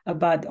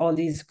about all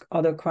these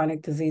other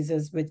chronic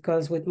diseases,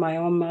 because with my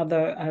own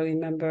mother, I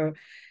remember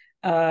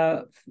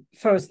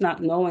first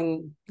not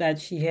knowing that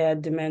she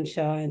had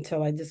dementia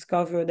until I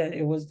discovered that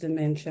it was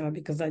dementia,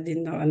 because I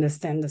didn't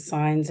understand the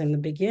signs in the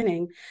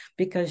beginning,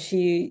 because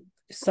she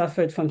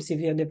suffered from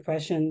severe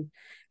depression,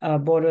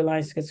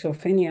 borderline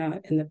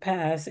schizophrenia in the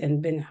past,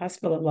 and been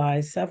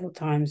hospitalized several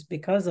times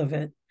because of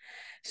it.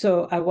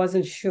 So I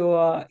wasn't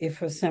sure if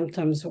her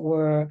symptoms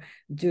were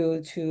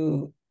due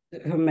to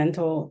her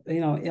mental,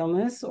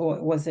 illness,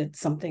 or was it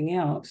something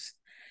else?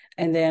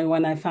 And then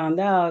when I found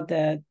out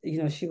that,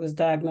 she was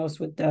diagnosed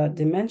with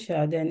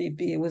dementia, then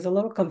it was a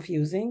little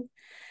confusing.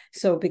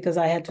 So because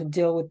I had to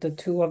deal with the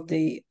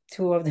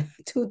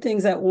two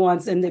things at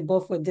once, and they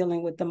both were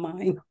dealing with the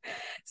mind.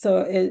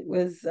 So it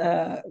was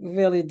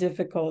really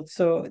difficult.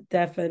 So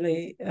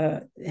definitely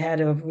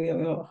had a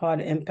real hard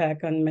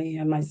impact on me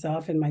and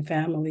myself and my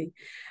family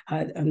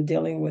on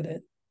dealing with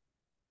it.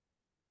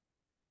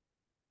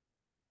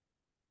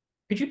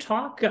 Could you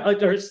talk,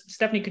 or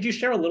Stephanie, could you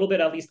share a little bit,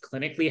 at least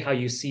clinically, how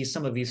you see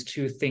some of these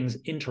two things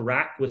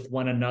interact with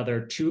one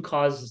another to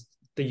cause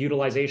the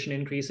utilization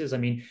increases? I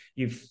mean,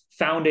 you've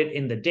found it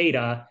in the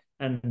data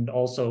and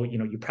also,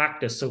 you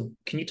practice. So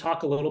can you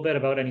talk a little bit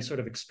about any sort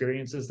of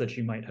experiences that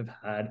you might have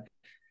had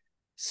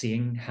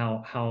seeing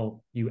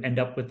how you end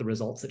up with the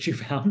results that you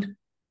found?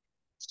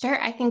 Sure,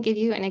 I can give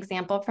you an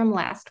example from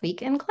last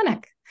week in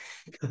clinic.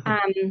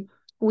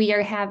 We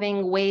are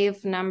having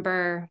wave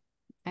number,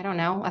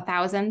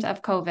 1,000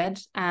 of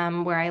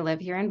COVID where I live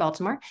here in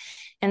Baltimore.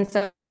 And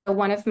so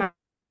one of my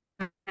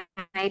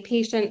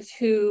patients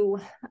who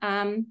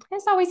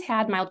has always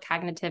had mild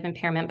cognitive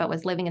impairment, but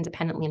was living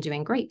independently and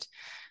doing great.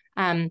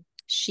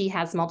 She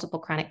has multiple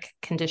chronic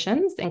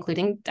conditions,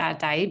 including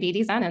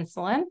diabetes on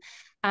insulin.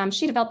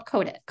 She developed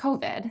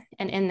COVID,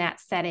 and in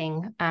that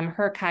setting,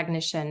 her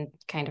cognition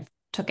kind of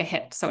took a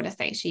hit, so to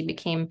say. She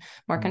became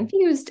more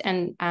confused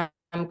and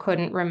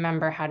couldn't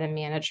remember how to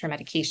manage her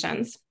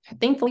medications.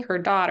 Thankfully, her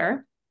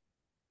daughter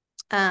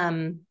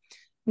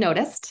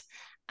noticed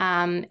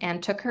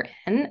and took her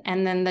in.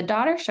 And then the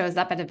daughter shows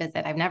up at a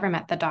visit. I've never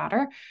met the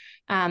daughter.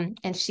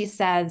 And she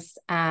says,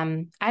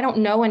 I don't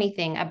know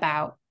anything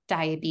about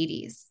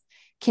diabetes.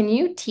 Can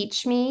you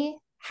teach me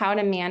how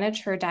to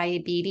manage her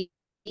diabetes?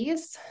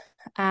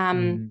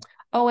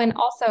 Oh, and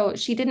also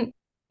she didn't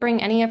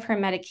bring any of her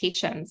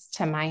medications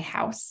to my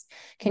house.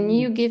 Can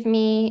you give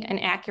me an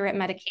accurate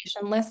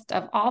medication list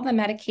of all the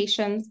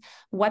medications,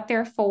 what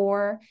they're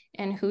for,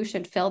 and who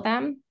should fill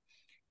them?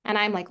 And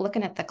I'm like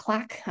looking at the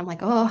clock. I'm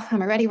like, oh,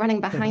 I'm already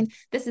running behind.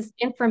 This is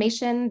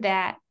information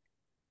that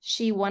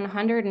she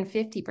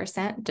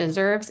 150%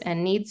 deserves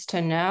and needs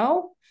to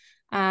know.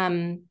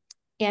 And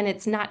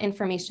it's not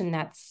information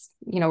that's,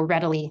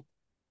 readily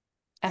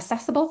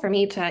accessible for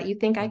me to, you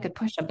think I could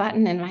push a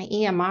button in my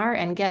EMR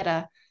and get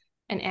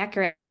an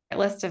accurate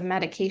list of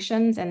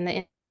medications and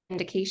the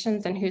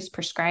indications and who's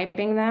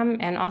prescribing them,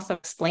 and also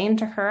explain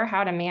to her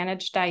how to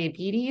manage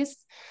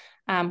diabetes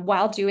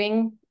while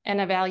doing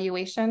an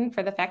evaluation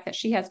for the fact that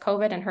she has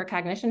COVID and her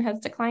cognition has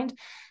declined.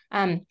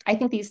 I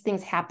think these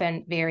things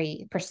happen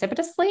very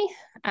precipitously.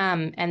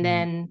 And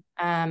then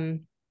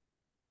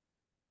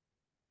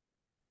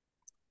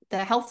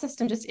the health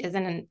system just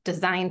isn't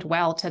designed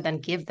well to then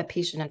give the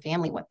patient and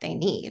family what they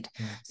need.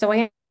 So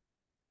I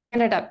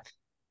ended up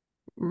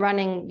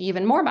running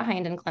even more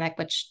behind in clinic,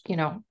 which,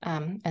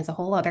 as a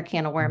whole other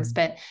can of worms,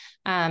 but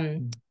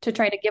to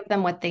try to give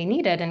them what they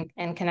needed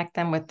and connect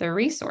them with the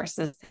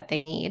resources that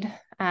they need.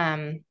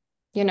 In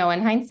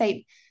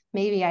hindsight,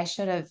 maybe I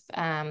should have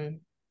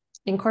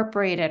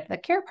incorporated the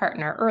care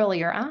partner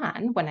earlier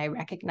on when I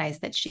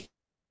recognized that she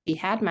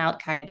had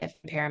mild cognitive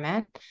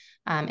impairment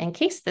in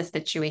case this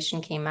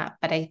situation came up.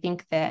 But I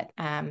think that,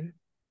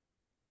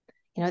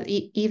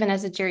 even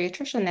as a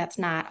geriatrician, that's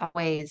not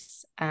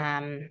always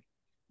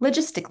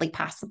logistically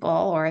possible,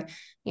 or,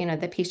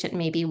 the patient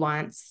maybe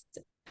wants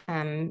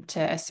to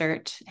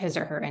assert his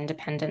or her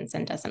independence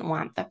and doesn't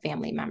want the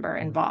family member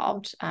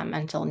involved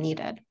until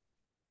needed.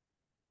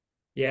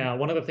 Yeah,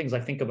 one of the things I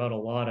think about a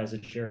lot as a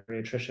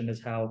geriatrician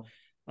is how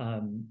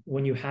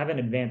when you have an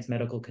advanced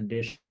medical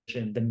condition,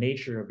 the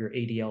nature of your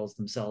ADLs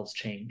themselves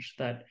change.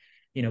 That,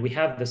 we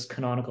have this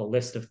canonical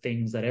list of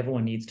things that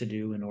everyone needs to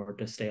do in order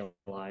to stay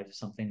alive.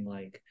 Something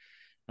like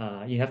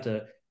you have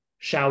to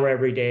shower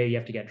every day, you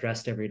have to get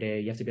dressed every day,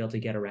 you have to be able to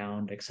get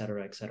around, et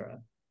cetera, et cetera.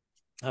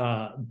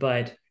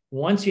 But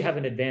once you have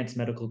an advanced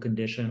medical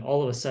condition,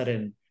 all of a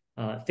sudden,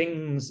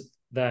 things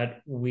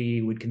that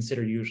we would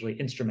consider usually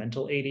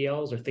instrumental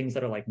ADLs, or things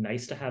that are like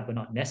nice to have but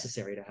not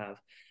necessary to have,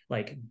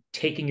 like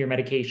taking your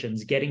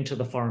medications, getting to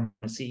the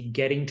pharmacy,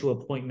 getting to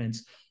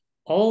appointments,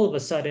 all of a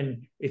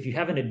sudden, if you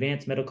have an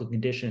advanced medical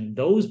condition,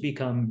 those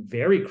become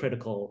very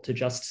critical to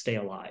just stay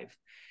alive.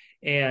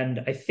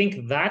 And I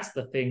think that's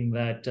the thing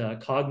that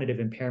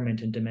cognitive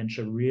impairment and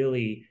dementia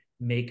really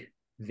make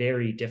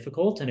very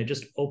difficult. And it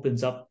just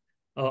opens up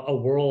a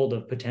world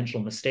of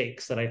potential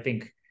mistakes that I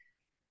think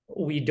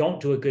we don't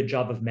do a good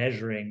job of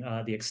measuring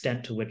the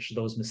extent to which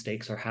those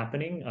mistakes are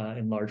happening,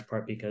 in large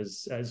part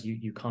because, as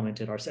you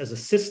commented, as a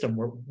system,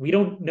 we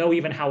don't know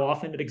even how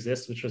often it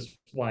exists, which is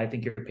why I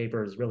think your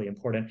paper is really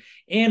important.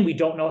 And we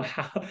don't know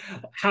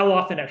how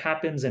often it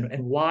happens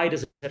and why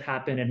does it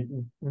happen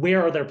and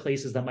where are there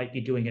places that might be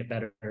doing it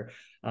better.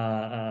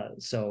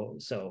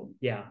 So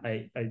yeah,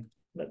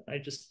 I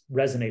just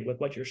resonate with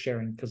what you're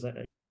sharing because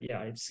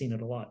I've seen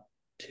it a lot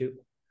too.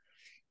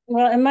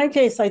 Well, in my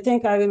case, I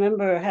think I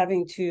remember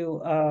having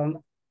to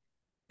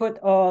put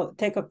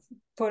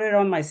it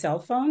on my cell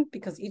phone,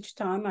 because each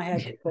time I had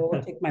to go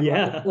take my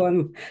mother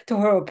to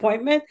her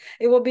appointment,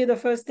 it will be the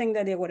first thing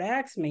that they would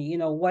ask me,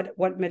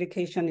 what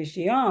medication is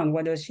she on?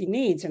 What does she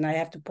need? And I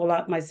have to pull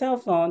out my cell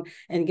phone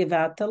and give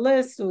out the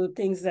list of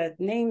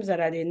names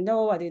that I didn't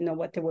know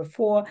what they were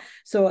for.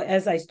 So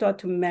as I start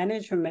to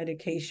manage her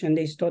medication,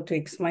 they start to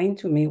explain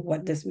to me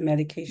what this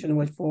medication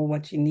was for,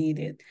 what she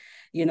needed.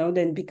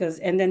 Then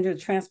the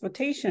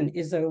transportation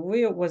was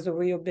a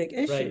real big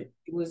issue. Right.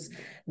 It was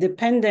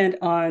dependent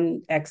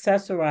on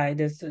Accessory,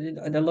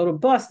 the little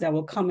bus that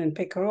will come and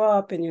pick her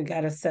up, and you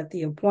got to set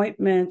the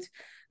appointment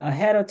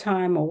ahead of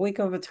time, a week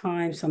of a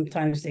time.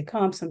 Sometimes they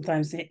come,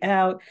 sometimes they're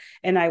out,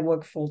 and I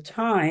work full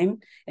time.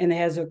 And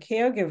as a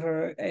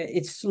caregiver,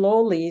 it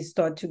slowly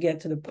started to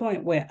get to the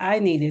point where I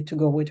needed to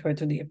go with her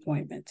to the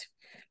appointment,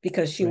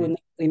 because she would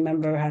not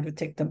remember how to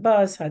take the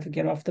bus, how to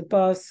get off the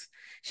bus.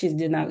 She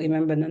did not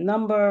remember the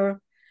number.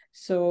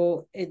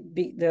 So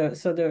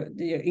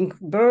the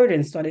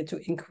burden started to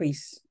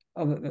increase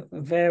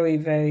very,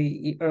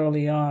 very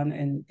early on.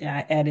 And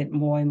I added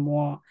more and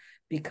more,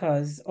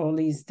 because all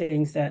these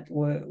things that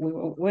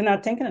we're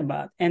not thinking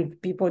about.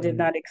 And people did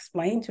not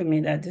explain to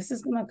me that this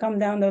is going to come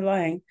down the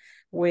line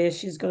where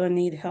she's going to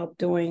need help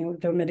doing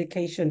her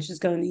medication. She's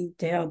going to need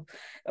help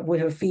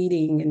with her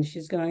feeding, and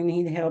she's going to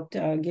need help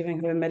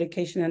giving her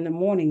medication in the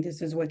morning.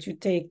 This is what you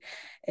take,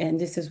 and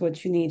this is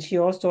what you need. She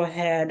also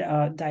had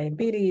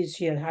diabetes.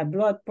 She had high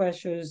blood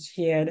pressures.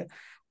 She had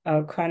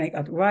chronic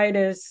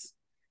arthritis.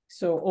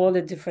 So all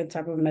the different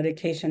type of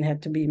medication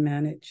had to be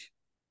managed.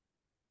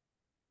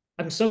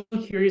 I'm so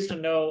curious to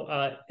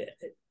know,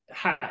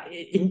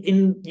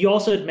 you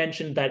also had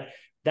mentioned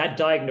that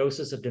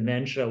diagnosis of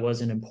dementia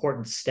was an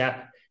important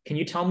step. Can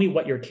you tell me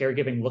what your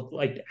caregiving looked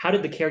like? How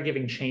did the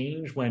caregiving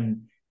change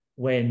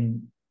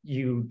when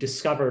you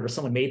discovered or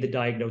someone made the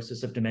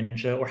diagnosis of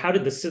dementia? Or how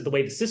did the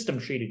way the system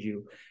treated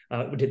you,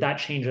 did that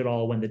change at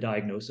all when the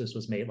diagnosis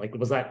was made? Like,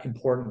 was that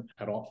important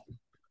at all?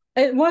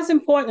 It was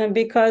important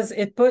because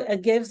it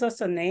gives us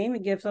a name,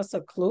 it gives us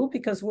a clue,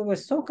 because we were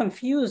so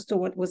confused to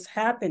what was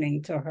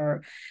happening to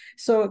her.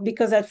 So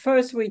because at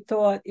first we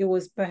thought it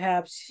was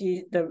perhaps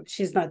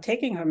she's not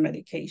taking her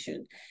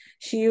medication.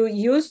 She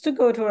used to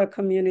go to a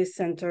community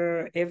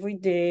center every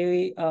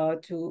day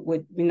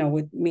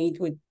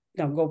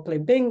go play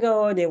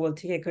bingo. They will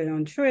take her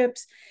on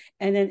trips,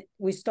 and then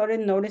we started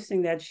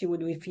noticing that she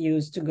would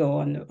refuse to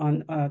go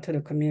to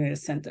the community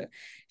center.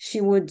 She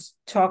would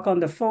talk on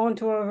the phone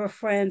to her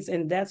friends,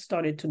 and that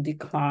started to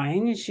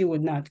decline. She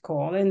would not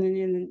call,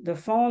 and the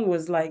phone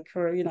was like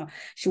her.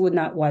 She would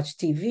not watch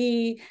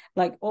TV.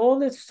 Like all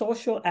the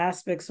social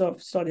aspects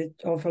of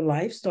her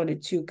life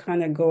started to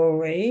kind of go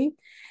away.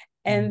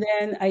 And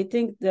then I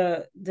think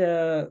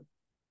the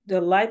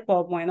light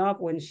bulb went off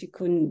when she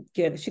couldn't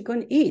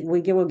eat.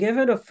 We will give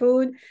her the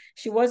food.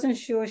 She wasn't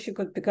sure she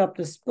could pick up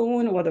the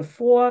spoon or the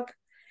fork.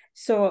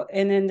 So,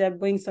 and then that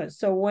brings us.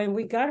 So when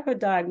we got her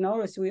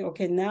diagnosed,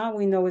 now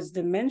we know it's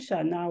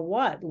dementia. Now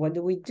what? What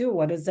do we do?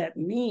 What does that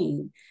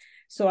mean?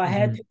 So I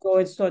had to go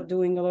and start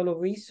doing a little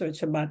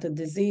research about the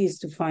disease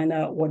to find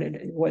out what it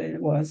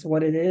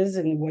is,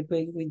 and what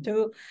we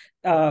do.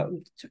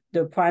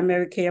 The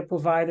primary care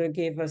provider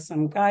gave us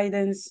some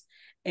guidance,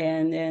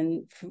 and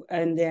then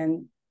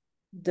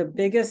the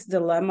biggest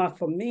dilemma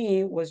for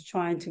me was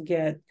trying to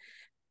get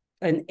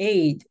an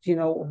aid.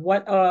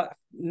 What are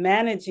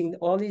managing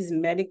all these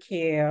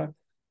Medicare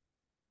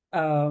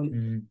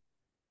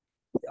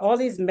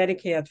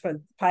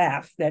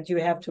paths that you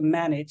have to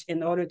manage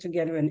in order to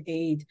get her an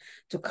aide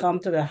to come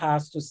to the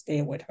house to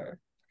stay with her.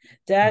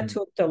 That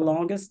took the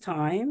longest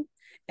time.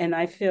 And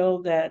I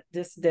feel that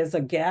there's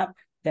a gap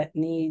that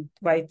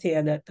right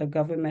there that the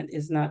government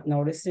is not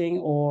noticing,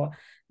 or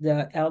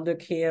the elder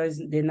care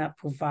they're not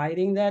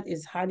providing. That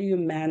is, how do you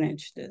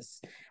manage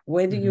this?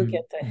 Where do you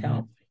get the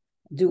help?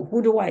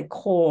 Who do I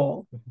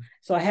call?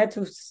 So I had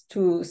to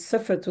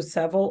suffer to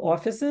several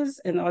offices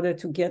in order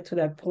to get to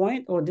that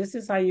point. Or this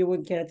is how you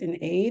would get an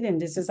aid,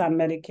 and this is how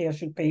Medicare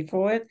should pay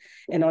for it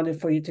in order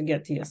for you to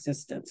get the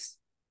assistance.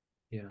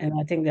 Yeah. And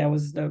I think that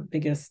was the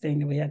biggest thing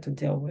that we had to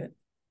deal with.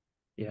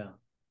 Yeah.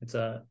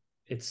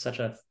 It's such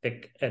a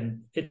thick,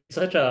 and it's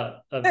such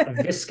a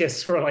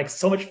viscous, for like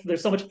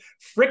there's so much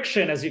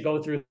friction as you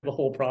go through the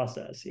whole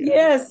process.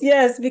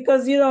 Yes,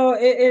 because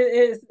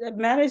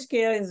managed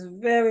care is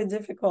very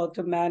difficult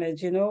to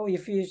manage.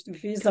 If you're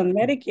on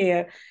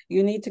Medicare,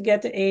 you need to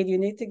get the aid, you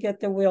need to get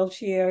the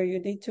wheelchair, you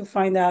need to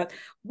find out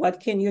what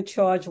can you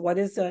charge, what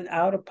is an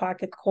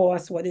out-of-pocket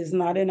cost, what is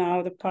not an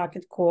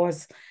out-of-pocket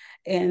cost.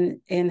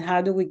 And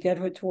how do we get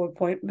her to an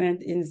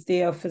appointment? Is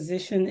there a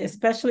physician,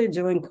 especially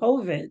during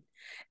COVID?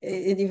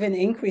 It even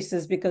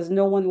increases because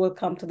no one will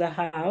come to the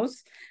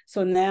house.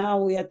 So now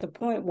we're at the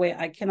point where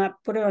I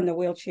cannot put her in the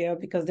wheelchair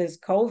because there's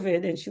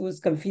COVID, and she was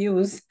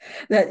confused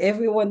that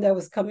everyone that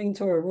was coming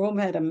to her room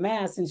had a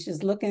mask, and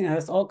she's looking at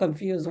us all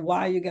confused.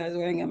 Why are you guys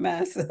wearing a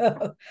mask?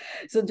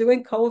 So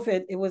during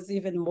COVID, it was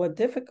even more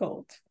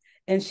difficult.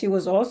 And she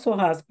was also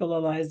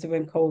hospitalized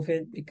during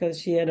COVID because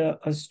she had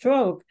a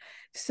stroke.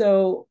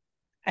 So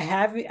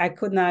I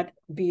could not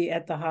be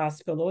at the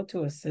hospital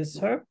to assist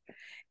her.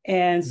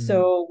 And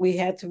so we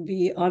had to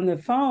be on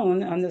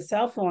the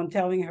cell phone,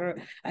 telling her,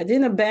 I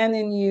didn't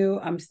abandon you.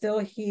 I'm still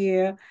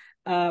here.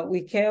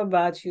 We care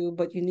about you,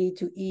 but you need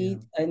to eat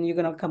and you're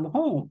going to come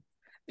home,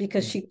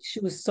 because she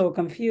was so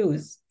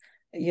confused.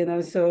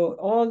 So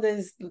all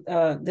this,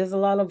 there's a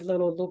lot of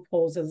little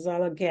loopholes. There's a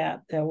lot of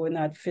gap that will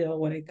not fill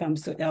when it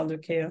comes to elder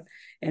care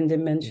and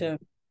dementia.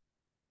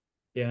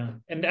 Yeah,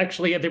 and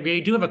actually,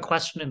 we do have a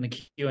question in the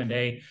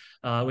Q&A,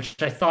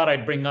 which I thought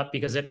I'd bring up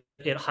because it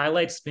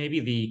highlights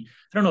maybe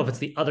I don't know if it's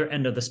the other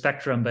end of the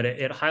spectrum, but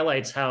it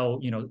highlights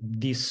how,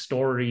 these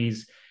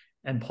stories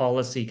and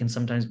policy can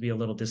sometimes be a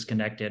little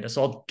disconnected.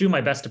 So I'll do my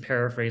best to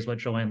paraphrase what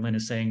Joanne Lynn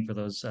is saying for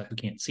those who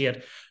can't see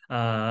it.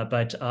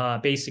 But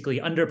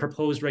basically, under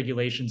proposed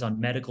regulations on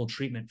medical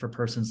treatment for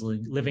persons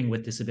living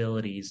with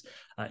disabilities,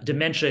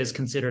 dementia is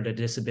considered a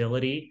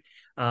disability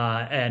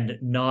and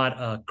not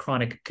a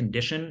chronic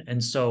condition.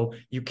 And so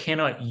you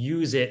cannot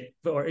use it,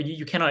 or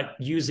you cannot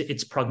use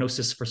its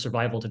prognosis for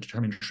survival to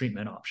determine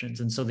treatment options.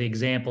 And so the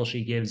example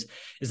she gives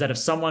is that if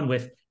someone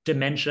with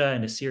dementia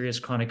and a serious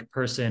chronic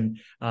person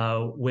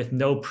with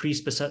no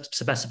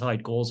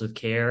pre-specified goals of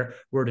care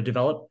were to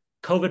develop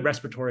COVID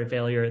respiratory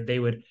failure, they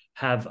would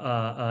have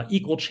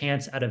equal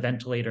chance at a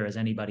ventilator as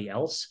anybody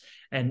else.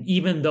 And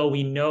even though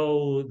we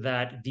know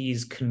that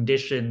these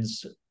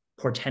conditions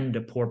portend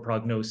a poor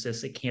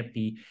prognosis, it can't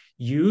be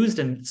used.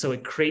 And so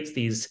it creates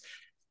these,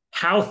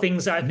 how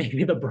things are,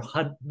 maybe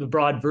the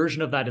broad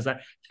version of that is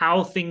that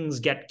how things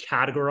get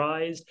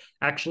categorized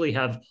actually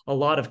have a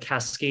lot of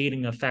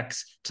cascading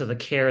effects to the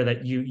care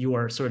that you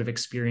are sort of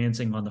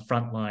experiencing on the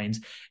front lines.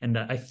 And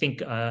I think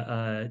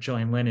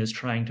Joanne Lynn is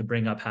trying to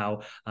bring up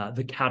how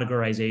the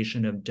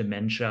categorization of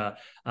dementia,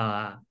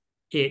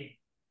 it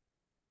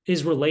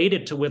is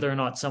related to whether or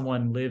not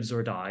someone lives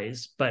or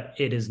dies, but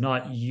it is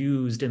not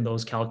used in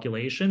those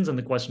calculations. And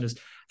the question is,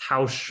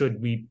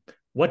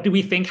 what do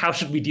we think? How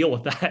should we deal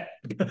with that?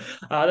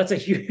 That's a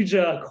huge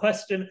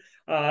question.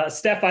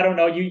 Steph, I don't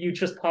know, you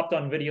just popped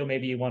on video.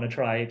 Maybe you want to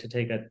try to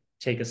take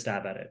a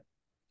stab at it.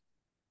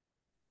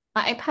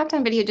 I popped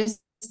on video just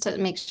to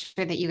make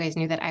sure that you guys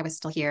knew that I was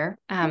still here.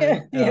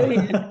 I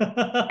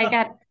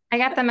got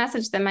the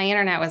message that my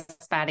internet was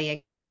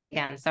spotty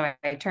again, so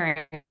I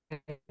turned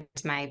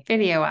my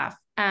video off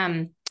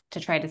to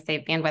try to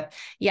save bandwidth.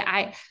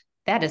 Yeah,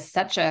 that is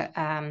such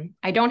a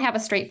I don't have a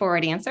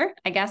straightforward answer,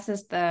 I guess,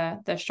 is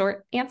the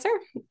short answer.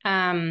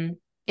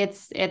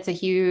 It's a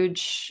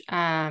huge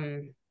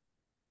messy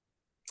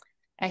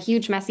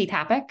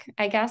topic,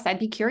 I guess. I'd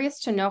be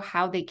curious to know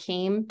how they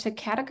came to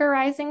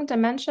categorizing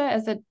dementia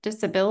as a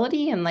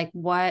disability, and like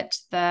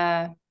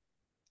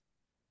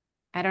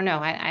I don't know.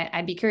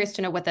 I'd be curious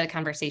to know what the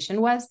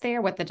conversation was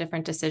there, what the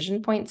different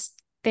decision points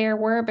there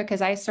were,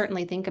 because I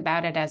certainly think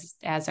about it as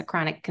a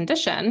chronic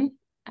condition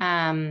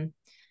and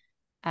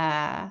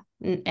a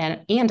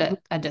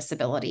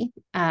disability.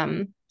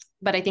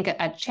 But I think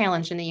a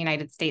challenge in the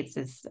United States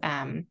is,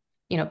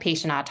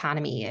 patient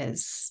autonomy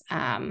is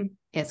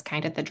is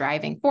kind of the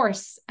driving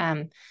force.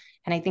 And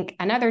I think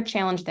another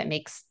challenge that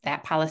makes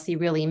that policy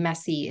really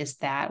messy is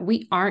that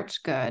we aren't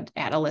good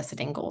at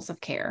eliciting goals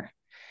of care.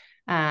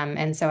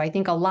 And so I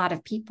think a lot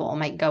of people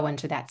might go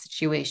into that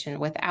situation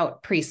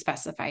without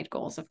pre-specified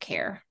goals of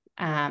care.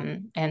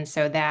 And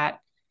so that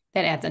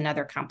adds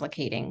another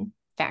complicating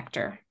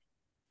factor.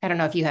 I don't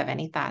know if you have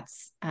any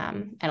thoughts,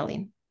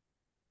 Edeline.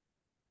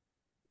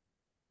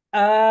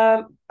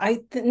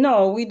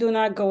 No, we do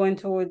not go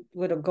into it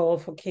with a goal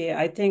for care.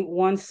 I think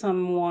once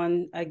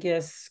someone, I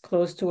guess,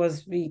 close to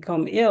us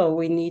become ill,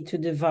 we need to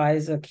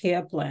devise a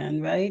care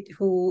plan, right?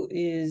 Who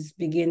is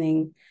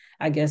beginning,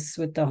 I guess,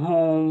 with the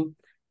home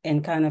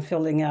and kind of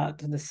filling out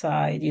to the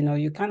side.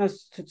 You kind of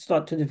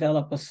start to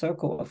develop a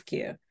circle of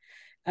care.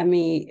 I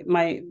mean,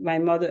 my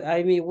mother,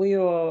 we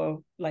are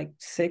like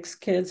 6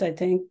 kids, I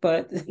think,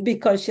 but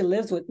because she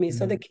lives with me,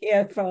 so the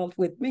care felt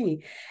with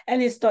me.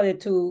 And it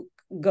started to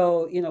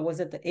go, was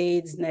it the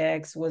AIDS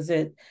next? Was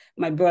it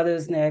my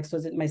brother's next?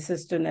 Was it my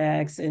sister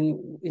next?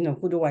 And,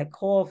 who do I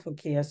call for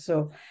care?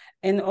 So,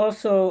 and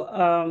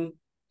also,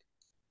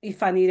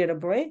 if I needed a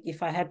break,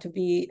 if I had to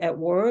be at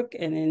work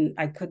and then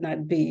I could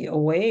not be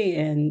away,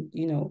 and,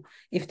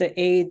 if the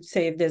aide,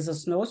 say if there's a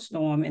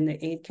snowstorm and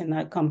the aide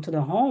cannot come to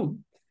the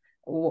home,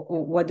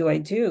 what do I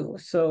do?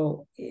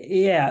 So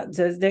yeah,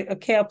 a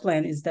care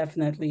plan is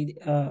definitely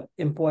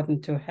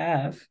important to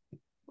have,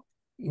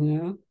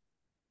 Yeah.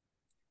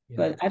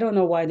 But I don't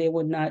know why they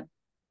would not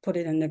put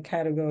it in the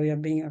category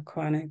of being a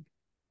chronic.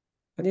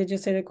 What did you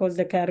say? Because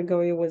the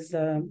category was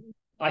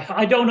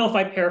I don't know if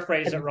I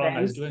paraphrased it wrong.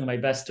 I was doing my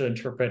best to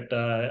interpret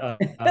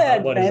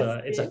what is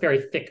it's a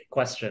very thick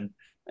question.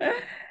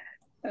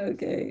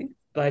 Okay.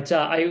 But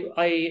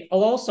I'll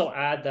also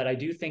add that I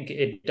do think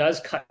it does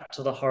cut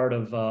to the heart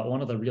of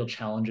one of the real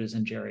challenges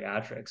in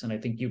geriatrics. And I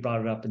think you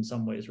brought it up in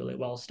some ways really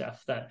well,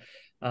 Steph, that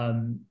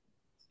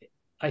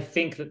I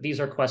think that these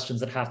are questions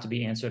that have to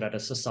be answered at a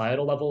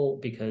societal level,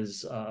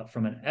 because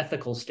from an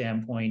ethical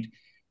standpoint,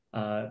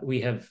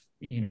 we have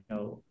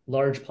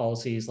large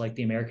policies like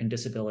the American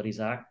Disabilities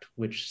Act,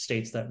 which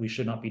states that we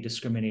should not be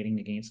discriminating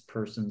against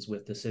persons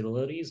with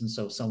disabilities. And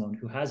so someone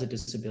who has a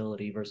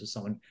disability versus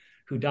someone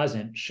who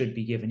doesn't should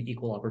be given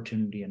equal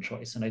opportunity and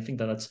choice. And I think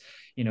that that's,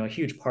 a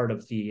huge part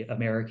of the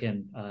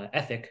American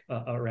ethic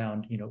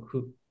around,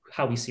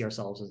 how we see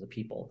ourselves as a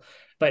people.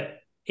 But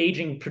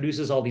aging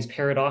produces all these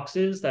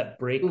paradoxes that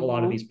break a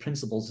lot of these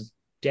principles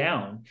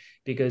down,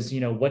 because,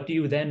 what do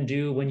you then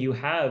do when you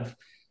have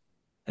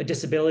a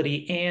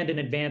disability and an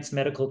advanced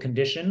medical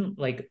condition?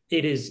 Like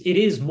it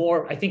is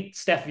more, I think,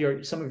 Steph,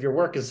 some of your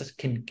work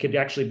could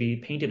actually be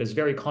painted as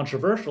very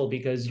controversial,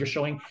 because you're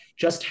showing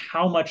just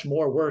how much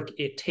more work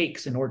it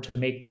takes in order to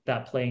make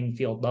that playing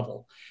field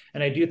level.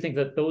 And I do think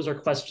that those are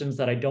questions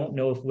that I don't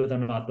know whether or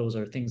not those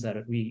are things that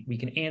we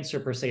can answer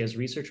per se as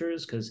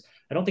researchers, because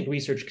I don't think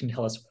research can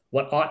tell us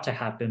what ought to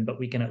happen, but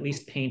we can at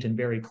least paint in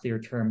very clear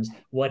terms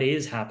what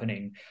is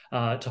happening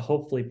to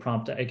hopefully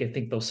prompt, I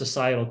think, those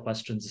societal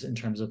questions in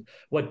terms of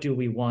what do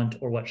we want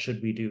or what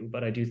should we do.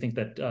 But I do think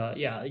that,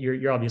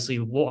 you're obviously,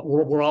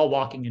 we're all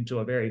walking into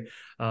a very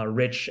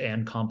rich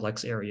and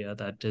complex area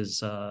that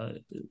is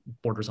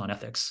borders on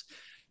ethics.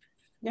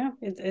 Yeah,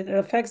 it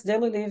affects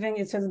daily living.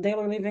 It says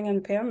daily living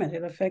impairment.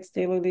 It affects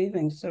daily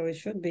living. So it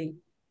should be.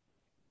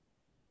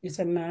 It's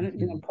a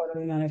part of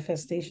the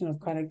manifestation of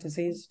chronic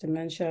disease,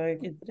 dementia.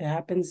 It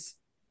happens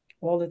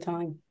all the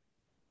time.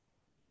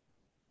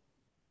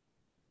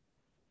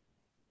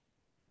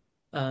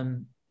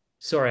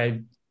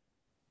 Sorry,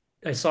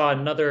 I saw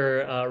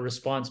another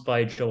response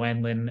by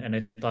Joanne Lynn, and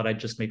I thought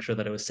I'd just make sure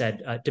that it was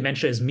said.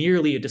 Dementia is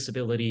merely a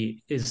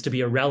disability is to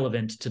be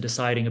irrelevant to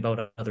deciding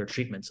about other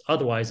treatments.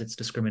 Otherwise, it's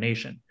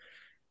discrimination.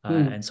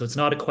 And so it's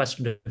not a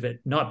question of it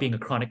not being a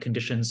chronic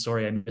condition.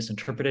 Sorry, I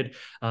misinterpreted,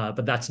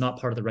 but that's not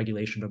part of the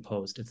regulation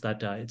proposed. It's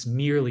that it's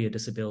merely a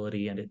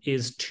disability, and it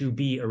is to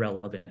be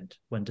irrelevant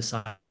when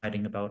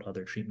deciding about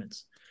other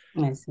treatments.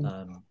 I see.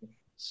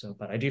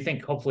 But I do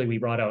think hopefully we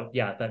brought out,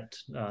 that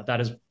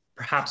that is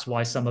perhaps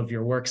why some of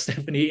your work,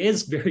 Stephanie,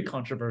 is very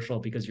controversial,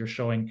 because you're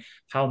showing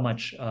how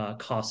much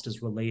cost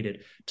is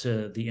related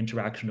to the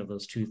interaction of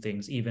those two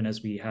things, even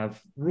as we have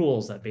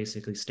rules that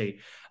basically state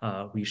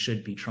we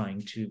should be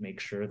trying to make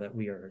sure that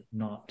we are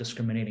not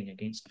discriminating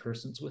against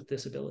persons with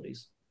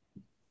disabilities.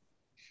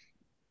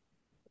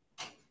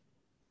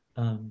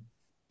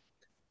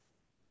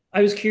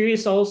 I was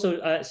curious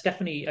also,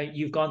 Stephanie,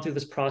 you've gone through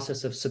this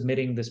process of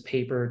submitting this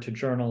paper to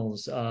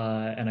journals,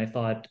 and I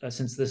thought,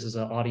 since this is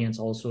an audience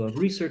also of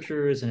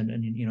researchers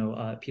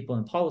and people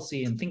in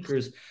policy and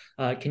thinkers,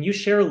 can you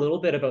share a little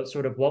bit about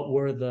sort of what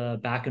were the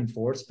back and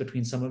forths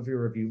between some of your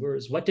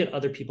reviewers? What did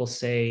other people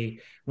say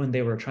when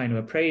they were trying to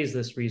appraise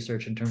this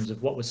research in terms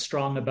of what was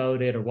strong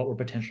about it, or what were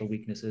potential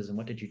weaknesses, and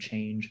what did you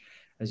change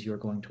as you were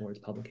going towards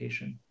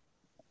publication?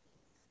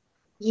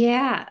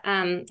 Yeah,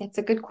 it's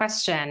a good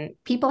question.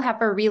 People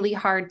have a really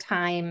hard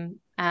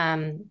time.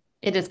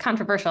 It is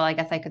controversial, I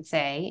guess I could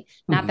say.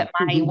 Not that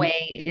my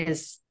way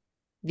is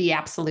the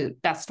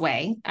absolute best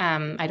way.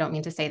 I don't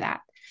mean to say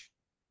that.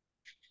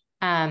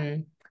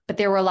 But but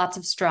there were lots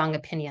of strong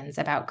opinions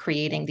about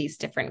creating these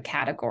different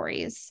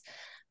categories.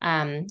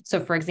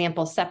 So for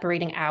example,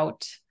 separating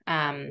out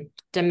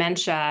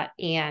dementia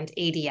and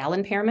ADL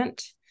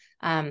impairment.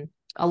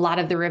 A lot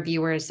of the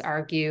reviewers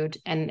argued,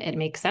 and it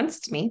makes sense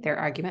to me, their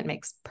argument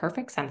makes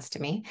perfect sense to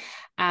me,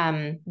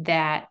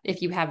 that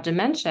if you have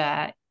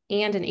dementia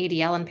and an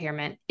ADL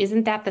impairment,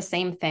 isn't that the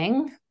same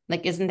thing?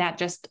 Like, isn't that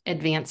just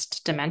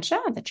advanced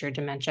dementia, that your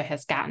dementia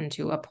has gotten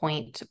to a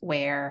point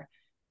where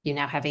you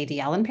now have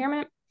ADL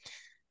impairment?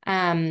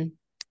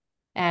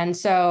 And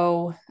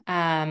so,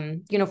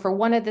 for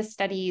one of the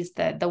studies,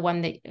 the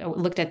one that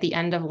looked at the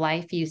end of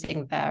life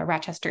using the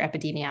Rochester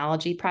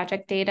Epidemiology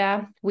Project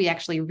data, we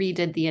actually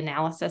redid the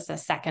analysis a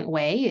second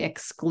way,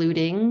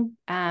 excluding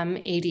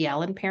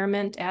ADL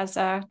impairment as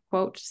a,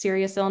 quote,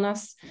 serious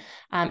illness,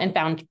 and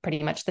found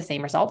pretty much the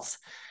same results.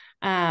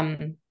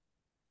 And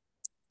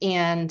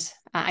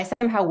I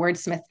somehow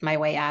wordsmithed my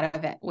way out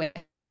of it with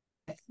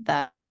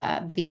the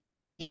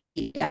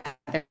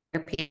other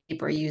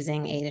paper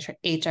using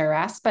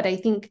HRS, but I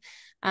think,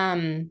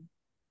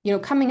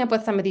 coming up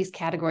with some of these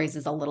categories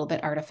is a little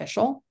bit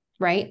artificial,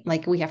 right?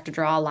 Like, we have to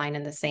draw a line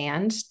in the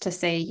sand to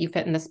say you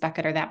fit in this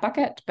bucket or that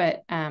bucket,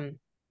 but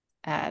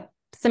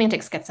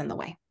semantics gets in the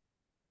way.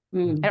 I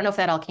don't know if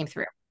that all came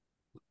through.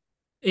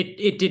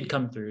 It did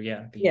come through,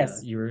 yeah.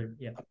 Yes.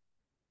 Yeah.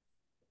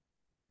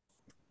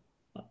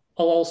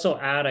 I'll also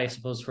add, I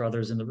suppose, for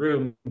others in the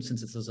room, since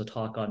this is a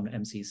talk on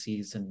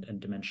MCCs and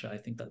dementia, I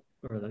think that,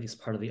 or at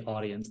least part of the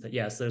audience, that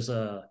yes, there's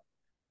a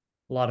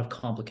lot of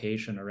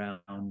complication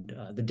around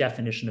the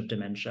definition of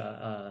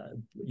dementia.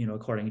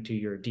 According to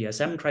your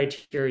DSM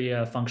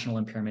criteria, functional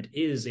impairment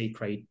is a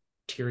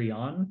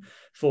criterion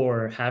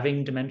for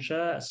having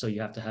dementia. So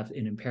you have to have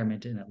an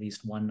impairment in at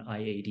least one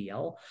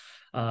IADL.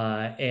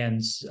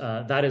 And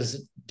that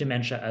is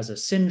dementia as a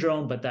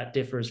syndrome, but that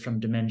differs from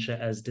dementia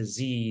as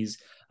disease,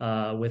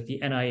 with the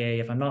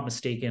NIA, if I'm not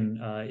mistaken,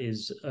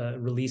 is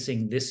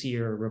releasing this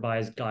year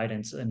revised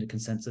guidance and a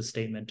consensus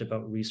statement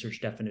about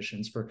research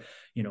definitions for,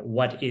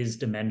 what is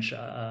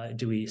dementia?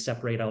 Do we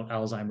separate out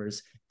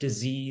Alzheimer's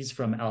disease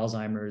from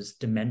Alzheimer's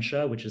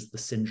dementia, which is the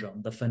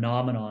syndrome, the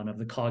phenomenon of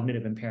the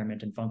cognitive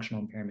impairment and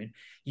functional impairment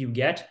you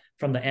get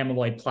from the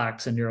amyloid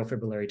plaques and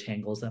neurofibrillary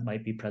tangles that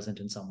might be present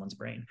in someone's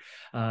brain.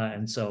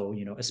 And so,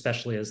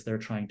 especially as they're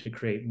trying to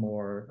create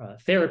more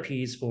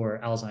therapies for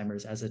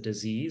Alzheimer's as a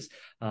disease,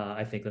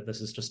 I think that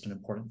this is just an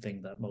important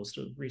thing that most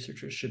of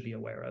researchers should be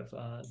aware of,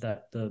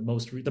 that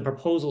the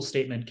proposal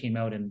statement came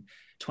out in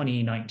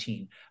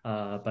 2019,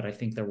 but I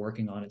think they're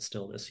working on it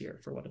still this year,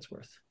 for what it's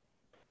worth.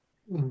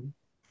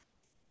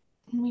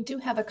 We do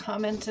have a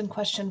comment and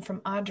question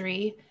from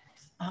Audrey.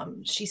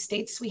 She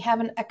states, we have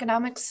an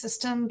economic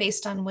system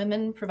based on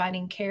women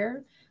providing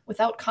care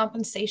without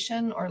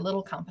compensation or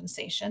little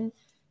compensation.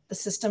 The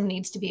system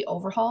needs to be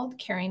overhauled.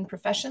 Caring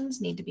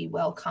professions need to be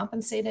well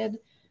compensated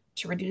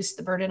to reduce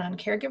the burden on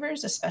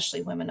caregivers,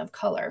 especially women of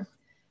color.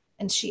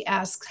 And she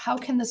asks, how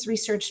can this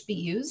research be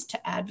used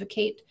to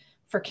advocate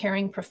for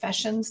caring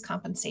professions,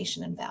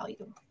 compensation, and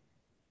value?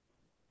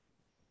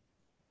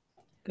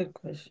 Good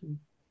question.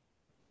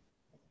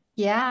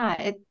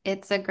 Yeah,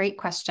 it's a great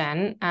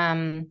question.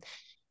 I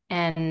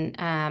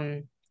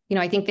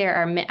think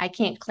I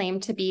can't claim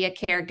to be a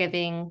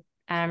caregiving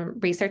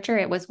researcher.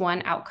 It was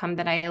one outcome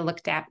that I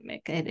looked at.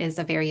 It is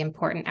a very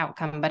important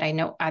outcome, but I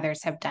know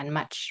others have done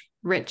much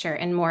richer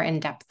and more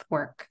in-depth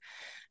work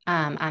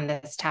on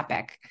this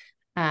topic,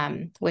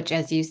 which,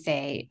 as you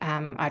say,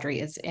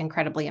 Audrey, is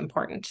incredibly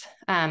important.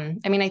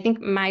 I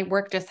think my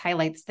work just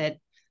highlights that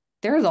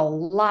there's a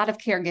lot of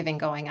caregiving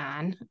going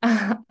on,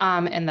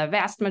 and the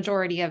vast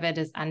majority of it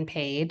is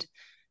unpaid.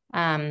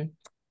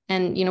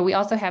 We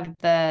also have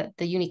the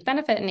unique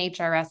benefit in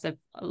HRS of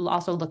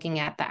also looking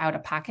at the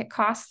out-of-pocket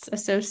costs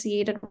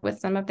associated with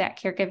some of that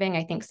caregiving.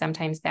 I think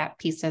sometimes that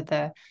piece of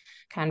the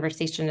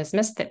conversation is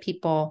missed, that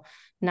people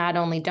not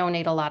only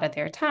donate a lot of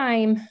their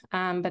time,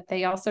 but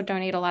they also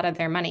donate a lot of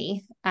their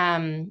money.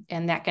 And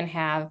that can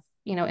have,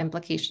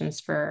 implications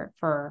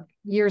for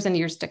years and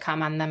years to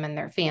come on them and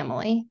their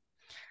family.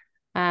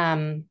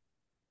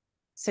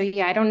 So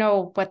yeah, I don't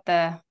know what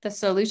the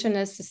solution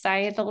is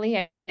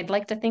societally. I'd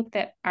like to think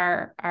that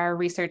our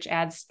research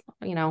adds,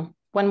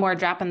 one more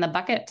drop in the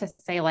bucket to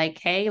say, like,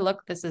 hey,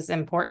 look, this is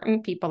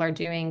important. People are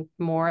doing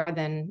more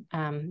than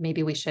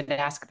maybe we should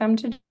ask them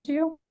to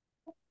do.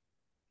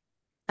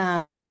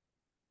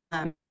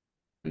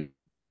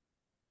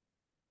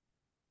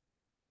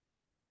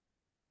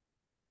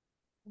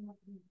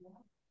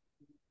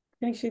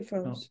 Thanks, she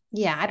froze.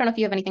 Yeah, I don't know if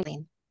you have anything,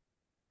 Lean.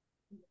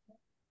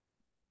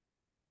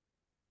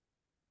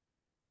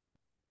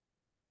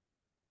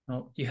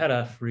 Oh, you had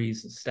a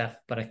freeze, Steph,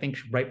 but I think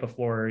right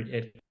before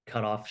it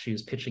cut off, she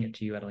was pitching it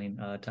to you, Edeline,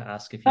 to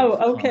ask if you have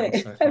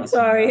okay. I'm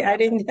sorry. I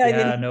didn't.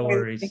 No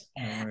worries.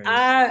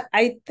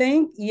 I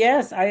think,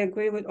 yes, I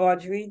agree with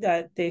Audrey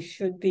that there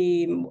should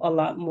be a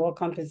lot more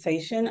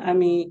compensation.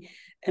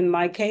 In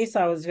my case,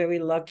 I was very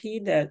lucky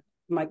that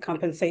my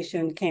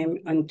compensation came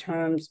in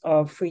terms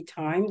of free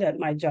time that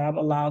my job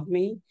allowed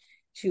me.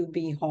 to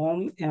be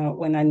home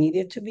when I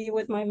needed to be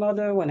with my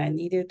mother, when I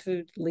needed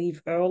to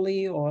leave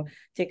early or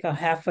take a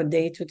half a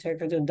day to take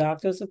her to the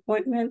doctor's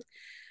appointment.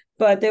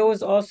 But there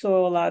was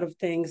also a lot of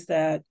things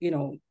that,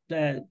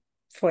 that,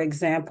 for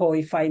example,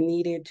 if I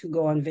needed to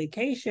go on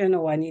vacation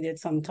or I needed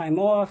some time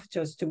off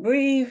just to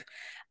breathe,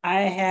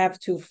 I have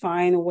to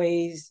find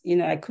ways,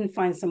 I couldn't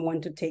find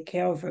someone to take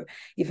care of her.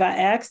 If I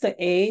asked the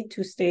aide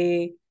to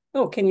stay,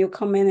 oh, can you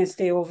come in and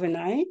stay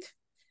overnight?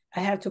 I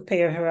have to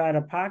pay her out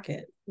of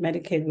pocket.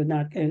 Medicaid would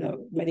not,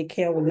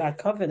 Medicare would not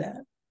cover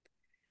that.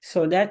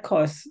 So that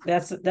cost,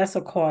 that's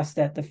a cost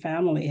that the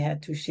family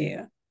had to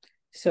share.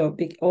 So,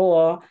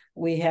 or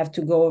we have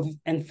to go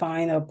and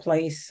find a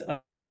place.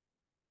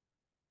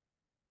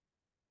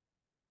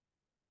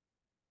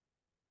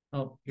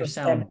 Oh, your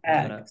sound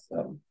cut out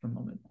for a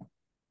moment.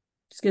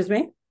 Excuse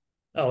me?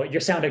 Oh, your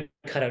sound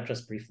cut out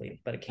just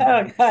briefly, but it came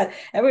back. God,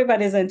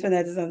 everybody's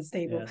internet is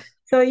unstable.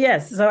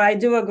 Yes. So I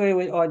do agree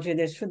with Audrey.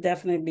 There should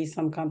definitely be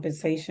some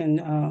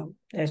compensation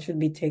that should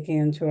be taken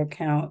into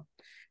account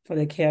for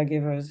the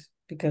caregivers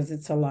because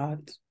it's a lot.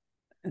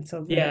 It's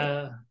a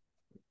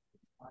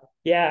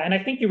Yeah, and I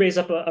think you raise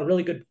up a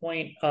really good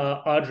point,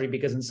 Audrey,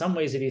 because in some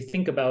ways, if you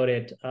think about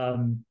it,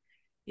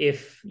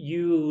 if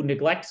you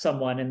neglect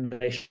someone and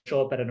they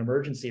show up at an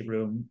emergency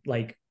room,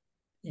 like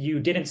you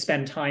didn't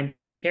spend time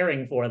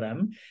caring for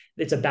them,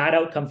 it's a bad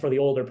outcome for the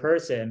older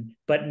person,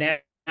 but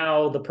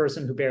now the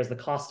person who bears the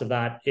cost of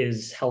that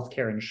is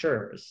healthcare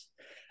insurers.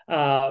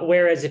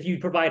 Whereas if you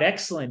provide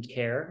excellent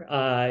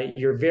care,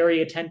 you're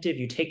very attentive,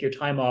 you take your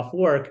time off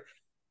work,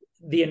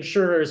 the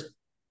insurers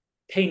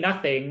pay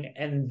nothing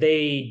and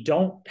they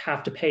don't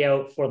have to pay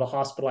out for the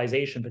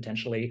hospitalization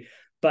potentially,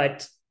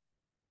 but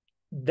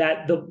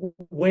that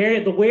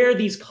where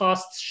these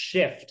costs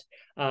shift,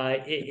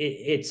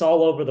 it's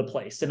all over the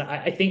place. And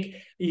I think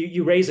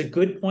you raise a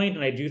good point,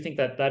 and I do think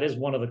that is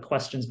one of the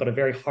questions, but a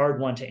very hard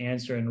one to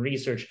answer in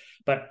research.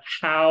 But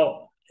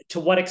to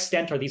what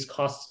extent are these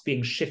costs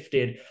being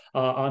shifted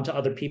onto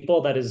other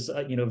people? That is,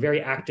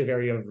 very active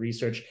area of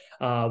research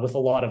with a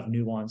lot of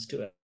nuance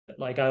to it.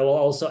 Like I will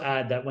also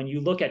add that when you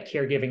look at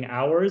caregiving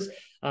hours,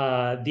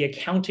 the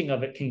accounting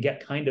of it can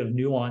get kind of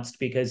nuanced,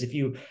 because if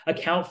you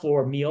account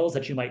for meals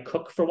that you might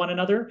cook for one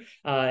another,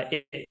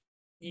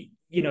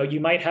 you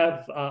might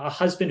have a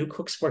husband who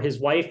cooks for his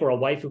wife, or a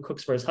wife who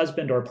cooks for his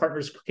husband, or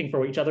partners cooking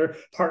for each other,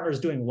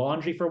 partners doing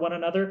laundry for one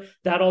another.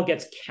 That all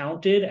gets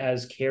counted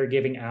as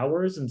caregiving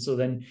hours. And so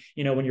then,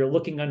 when you're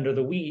looking into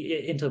the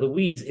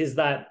weeds, is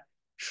that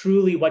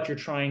truly what you're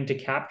trying to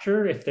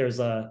capture if there's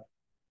a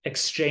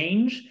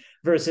exchange?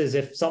 Versus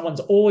if someone's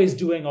always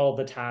doing all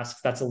the tasks,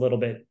 that's a little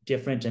bit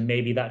different, and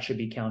maybe that should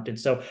be counted.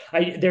 So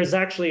there's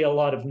actually a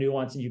lot of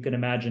nuance, and you can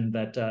imagine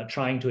that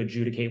trying to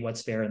adjudicate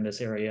what's fair in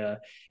this area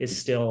is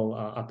still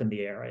up in the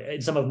air.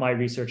 In some of my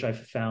research,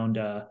 I've found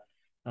that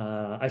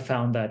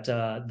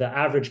the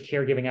average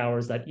caregiving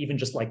hours that even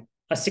just like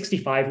a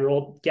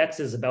 65-year-old gets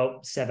is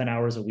about 7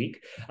 hours a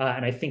week.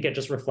 And I think it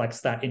just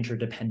reflects that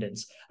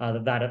interdependence,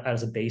 that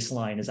as a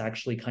baseline is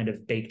actually kind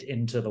of baked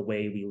into the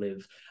way we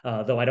live.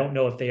 Though I don't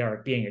know if they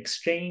are being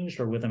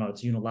exchanged or whether or not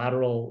it's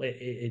unilateral,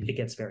 it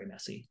gets very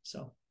messy.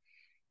 So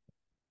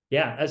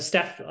yeah,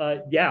 Steph,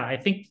 I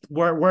think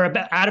we're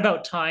at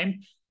about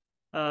time.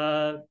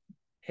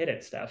 Hit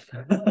it, Steph.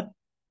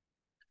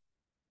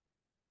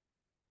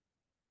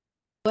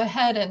 Go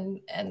ahead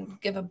and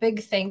give a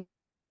big thank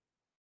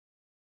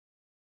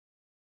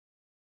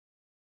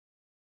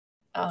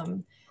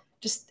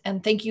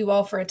and thank you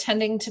all for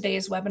attending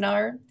today's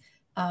webinar.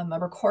 A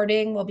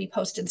recording will be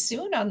posted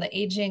soon on the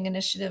Aging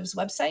Initiative's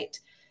website.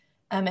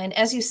 And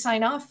as you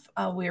sign off,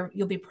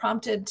 you'll be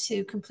prompted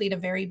to complete a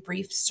very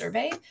brief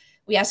survey.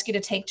 We ask you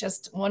to take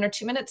just 1 or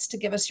 2 minutes to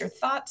give us your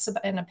thoughts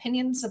and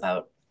opinions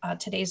about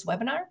today's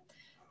webinar.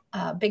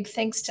 Big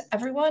thanks to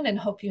everyone, and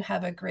hope you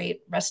have a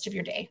great rest of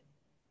your day.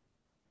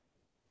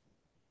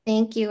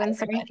 Thank you, and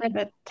sorry for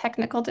the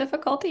technical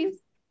difficulties.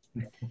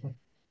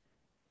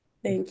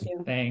 Thank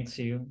you. Thanks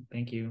you.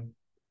 Thank you.